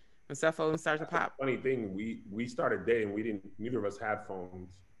 When cell phones started to pop? Funny thing, we started dating. Neither of us had phones,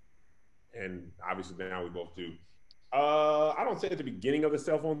 and obviously now we both do. I don't say at the beginning of the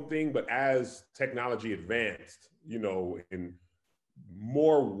cell phone thing, but as technology advanced, you know, and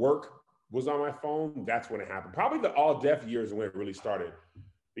more work was on my phone, that's when it happened. Probably the all deaf years when it really started.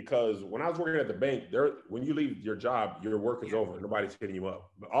 Because when I was working at the bank, when you leave your job, your work is over. Nobody's hitting you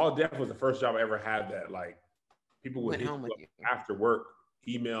up. But all deaf was the first job I ever had that like people would hit you up after work,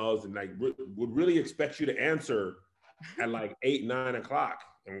 emails, and like would really expect you to answer at like 8, 9 o'clock.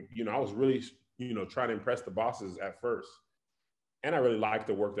 And you know, I was really trying to impress the bosses at first. And I really liked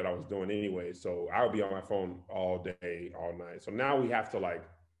the work that I was doing anyway. So I would be on my phone all day, all night. So now we have to like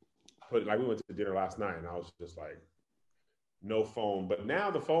we went to dinner last night and I was just like, no phone. But now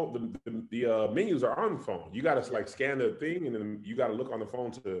the phone, the menus are on the phone. You got to like scan the thing and then you got to look on the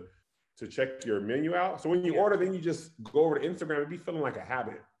phone to check your menu out. So when you order, then you just go over to Instagram and be feeling like a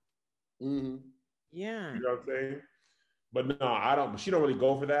habit. Mm-hmm. Yeah. You know what I'm saying? But no, she don't really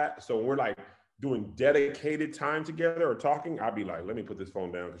go for that. So when we're like doing dedicated time together or talking, I'd be like, let me put this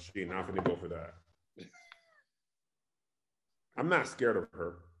phone down because she ain't not gonna go for that. I'm not scared of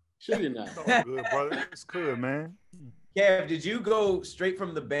her. Sure you're not. It's good, brother. It's good, man. Kev, did you go straight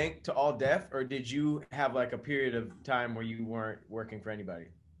from the bank to all deaf, or did you have like a period of time where you weren't working for anybody?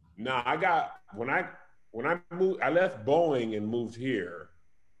 No, when I moved, I left Boeing and moved here.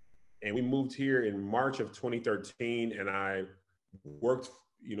 And we moved here in March of 2013, and I worked,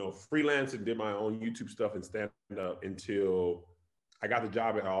 freelance and did my own YouTube stuff and stand up until I got the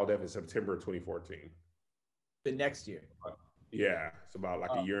job at All Deaf in September of 2014. The next year. Yeah, it's about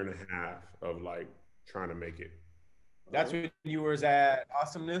like a year and a half of like trying to make it. That's when you were at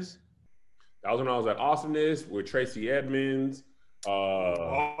Awesomeness? That was when I was at Awesomeness with Tracy Edmonds.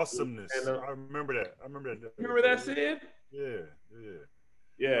 Awesomeness. I remember that. Remember that, Sid? Yeah.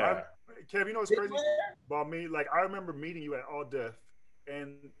 Kev, you know what's crazy about me? Like, I remember meeting you at All Deaf,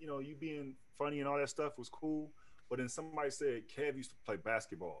 and you being funny and all that stuff was cool. But then somebody said Kev used to play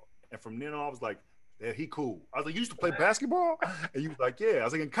basketball, and from then on, I was like, "Yeah, he cool." I was like, "You used to play basketball?" And you was like, "Yeah." I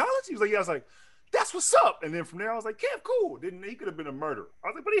was like, "In college?" He was like, "Yeah." I was like, "That's what's up." And then from there, I was like, "Kev, cool." Then he could have been a murderer. I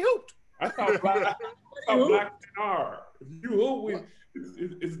was like, "But he hooped." That's how black men are. If you hoop,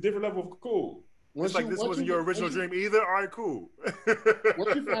 it's a different level of cool. It's like this wasn't your original dream either. All right, cool.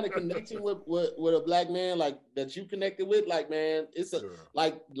 Once you find a connection with a black man like that you connected with, like, man, it's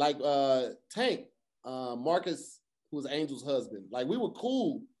like Tank, Marcus, who was Angel's husband. Like, we were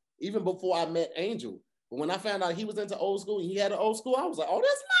cool even before I met Angel. But when I found out he was into old school and he had an old school, I was like, oh,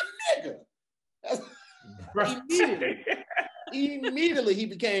 that's my nigga. Immediately he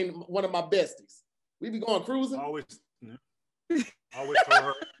became one of my besties. We be going cruising. Always told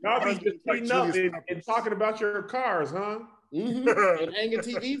her. Y'all be just cleaning up and talking about your cars, huh? Mm-hmm. And hanging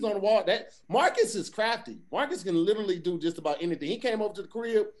TVs on the wall. That Marcus is crafty. Marcus can literally do just about anything. He came over to the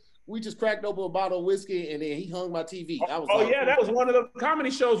crib. We just cracked open a bottle of whiskey, and then he hung my TV. That was one of the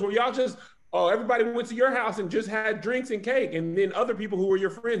comedy shows where y'all just everybody went to your house and just had drinks and cake, and then other people who were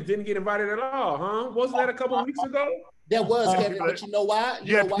your friends didn't get invited at all, huh? Wasn't that a couple of weeks ago? That was, Kevin, but you know why?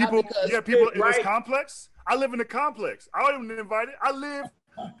 You know why? Because people in this complex. I live in the complex. I wasn't even invited. I live.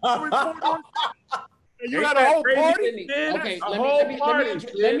 And you had a whole party. Okay,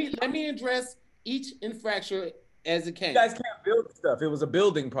 let me address each infraction as it came. You guys can't build stuff. It was a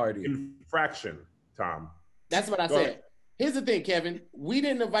building party. Infraction, Tom. That's what I said. Here's the thing, Kevin. We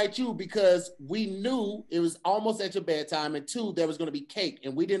didn't invite you because we knew it was almost at your bedtime, and 2, there was going to be cake,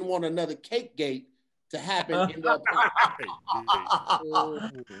 and we didn't want another cake gate to happen in the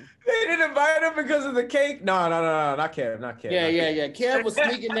They didn't invite him because of the cake? No, not Kev. Yeah. Kev was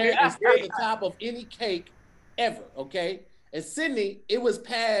sneaking there and stood at the top of any cake ever, okay? And Sydney, it was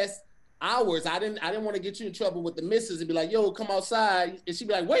past hours. I didn't want to get you in trouble with the missus and be like, yo, come outside. And she'd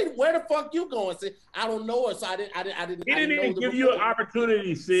be like, wait, where the fuck you going? Sid? I don't know her, so I didn't. He didn't even give you an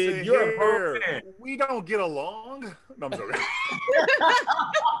opportunity, Sid. You're a pro man. We don't get along. No, I'm sorry.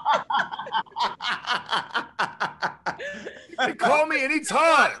 Hey, call me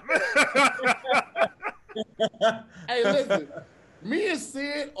anytime. Hey, listen. Me and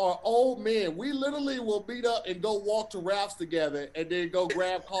Sid are old men. We literally will meet up and go walk to Ralph's together and then go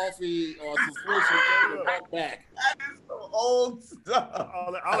grab coffee or some switches and walk back. That is some old stuff.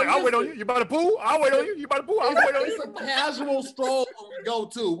 I'll wait on you. You by the pool? I'll wait on you. You by the pool? I'll wait on you. It's a casual stroll we go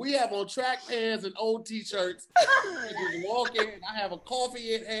to. We have on track pants and old t-shirts. Just walking. I have a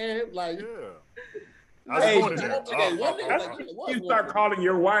coffee in hand. Like, Hey, you start calling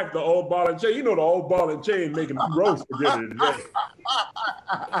your wife the old ball and chain. You know the old ball and chain making roast together today.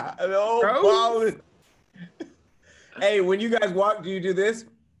 The old ball and... Hey, when you guys walk, do you do this?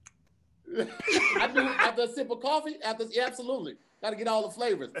 I do after a sip of coffee. Absolutely. Got to get all the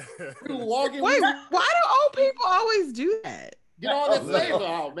flavors. We were walking. Wait, why do old people always do that? Get all that flavor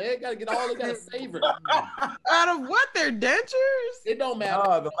out, man. Got to get all that savor. Out of what? Their dentures? It don't matter.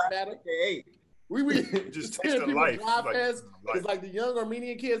 Oh, it don't matter. Hey. We just taste the life. It's like the young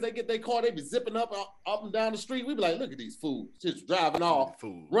Armenian kids, they get their car, they be zipping up and down the street. We be like, look at these fools just driving off,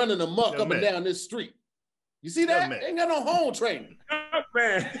 running amok up and down this street. You see that? They ain't got no home training.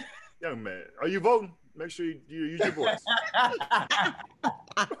 Young man, are you voting? Make sure you use your voice.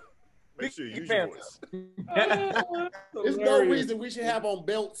 Make sure you use your voice. There's no reason we should have on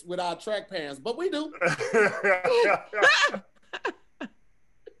belts with our track pants, but we do.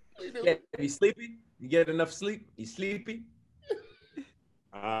 Yeah, you sleepy? You get enough sleep? You sleepy?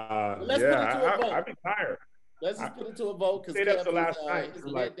 I'd be tired. Let's just put it to a vote because that's the last night. It's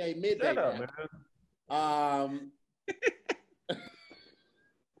midday now.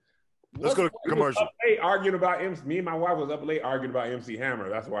 Let's go to commercial. Hey, arguing about MC. Me and my wife was up late arguing about MC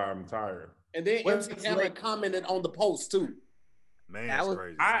Hammer. That's why I'm tired. And then MC Hammer commented on the post too. Man, that's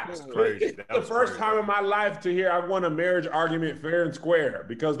crazy. That's crazy. It's the first time in my life to hear I won a marriage argument fair and square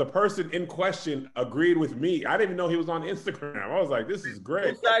because the person in question agreed with me. I didn't even know he was on Instagram. I was like, this is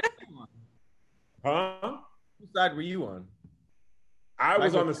great. Whose side were you on? Huh? Whose side were you on? I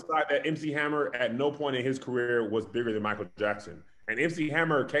was on the side that MC Hammer at no point in his career was bigger than Michael Jackson. And MC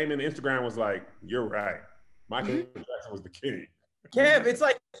Hammer came in Instagram and was like, you're right. Michael Jackson was the king. Kev, it's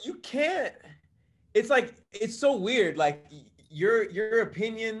like you can't. It's like it's so weird. Like your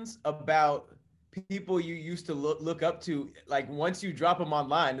opinions about people you used to look up to, like once you drop them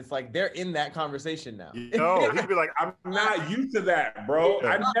online, it's like they're in that conversation now. No, he'd be like, I'm not used to that, bro.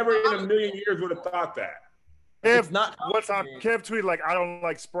 I never in a million years would have thought that. Kev, one time Kev tweeted like, I don't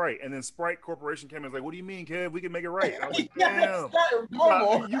like Sprite, and then Sprite Corporation came and was like, what do you mean, Kev? We can make it right. I was like, damn,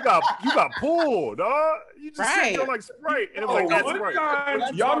 you got pulled, dog. You just said you don't like Sprite, and it was like, that's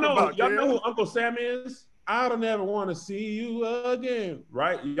right. Y'all know who Uncle Sam is? I don't ever want to see you again,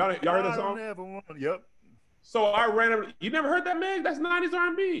 right? Y'all heard that song? Yep. So I randomly, you never heard that, Meg? That's 90s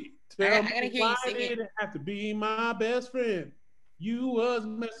R&B. I gotta hear you sing it. Didn't have to be my best friend. You was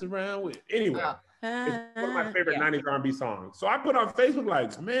messing around with. Anyway. It's one of my favorite 90s R&B songs. So I put on Facebook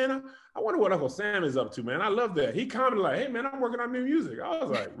like, man, I wonder what Uncle Sam is up to, man. I love that. He commented like, hey, man, I'm working on new music. I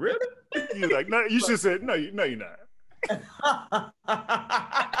was like, really? You're like, no, you should say, no, you're not.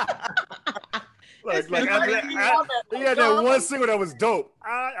 Like after that, he had that one single that was dope.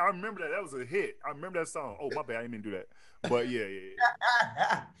 I remember that. That was a hit. I remember that song. Oh, my bad. I didn't mean to do that. But yeah.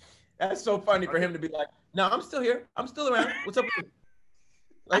 That's so funny for him to be like, no, I'm still here. I'm still around. What's up with you?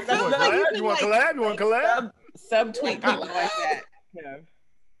 Like, you want collab? You want collab? Subtweet people like that. Yeah.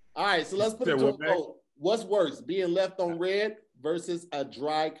 All right, so let's put it to a vote. What's worse, being left on red versus a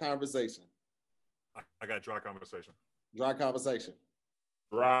dry conversation? I got dry conversation. Dry conversation.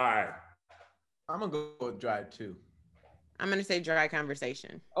 Dry. I'm gonna go with dry too. I'm gonna say dry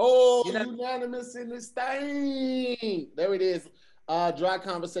conversation. Oh, unanimous in this thing. There it is. Dry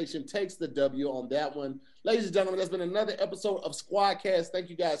conversation takes the W on that one. Ladies and gentlemen, that's been another episode of SquADcast.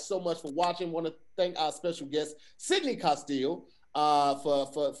 Thank you guys so much for watching. Want to thank our special guest, Sydney Castile,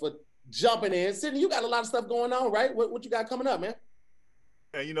 for jumping in. Sydney, you got a lot of stuff going on, right? What you got coming up, man?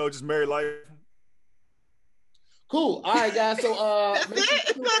 Yeah, just married life. Cool. All right, guys. So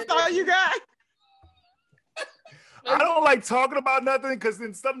that's all you got. I don't like talking about nothing because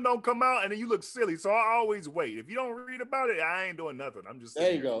then something don't come out and then you look silly. So I always wait. If you don't read about it, I ain't doing nothing. I'm just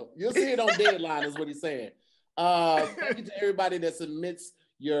there. You go. You'll see it on Deadline, is what he's saying. Thank you to everybody that submits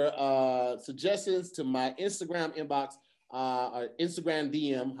your suggestions to my Instagram inbox, or Instagram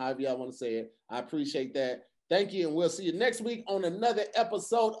DM, however y'all want to say it. I appreciate that. Thank you, and we'll see you next week on another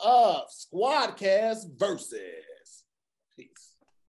episode of SquADcast Versus.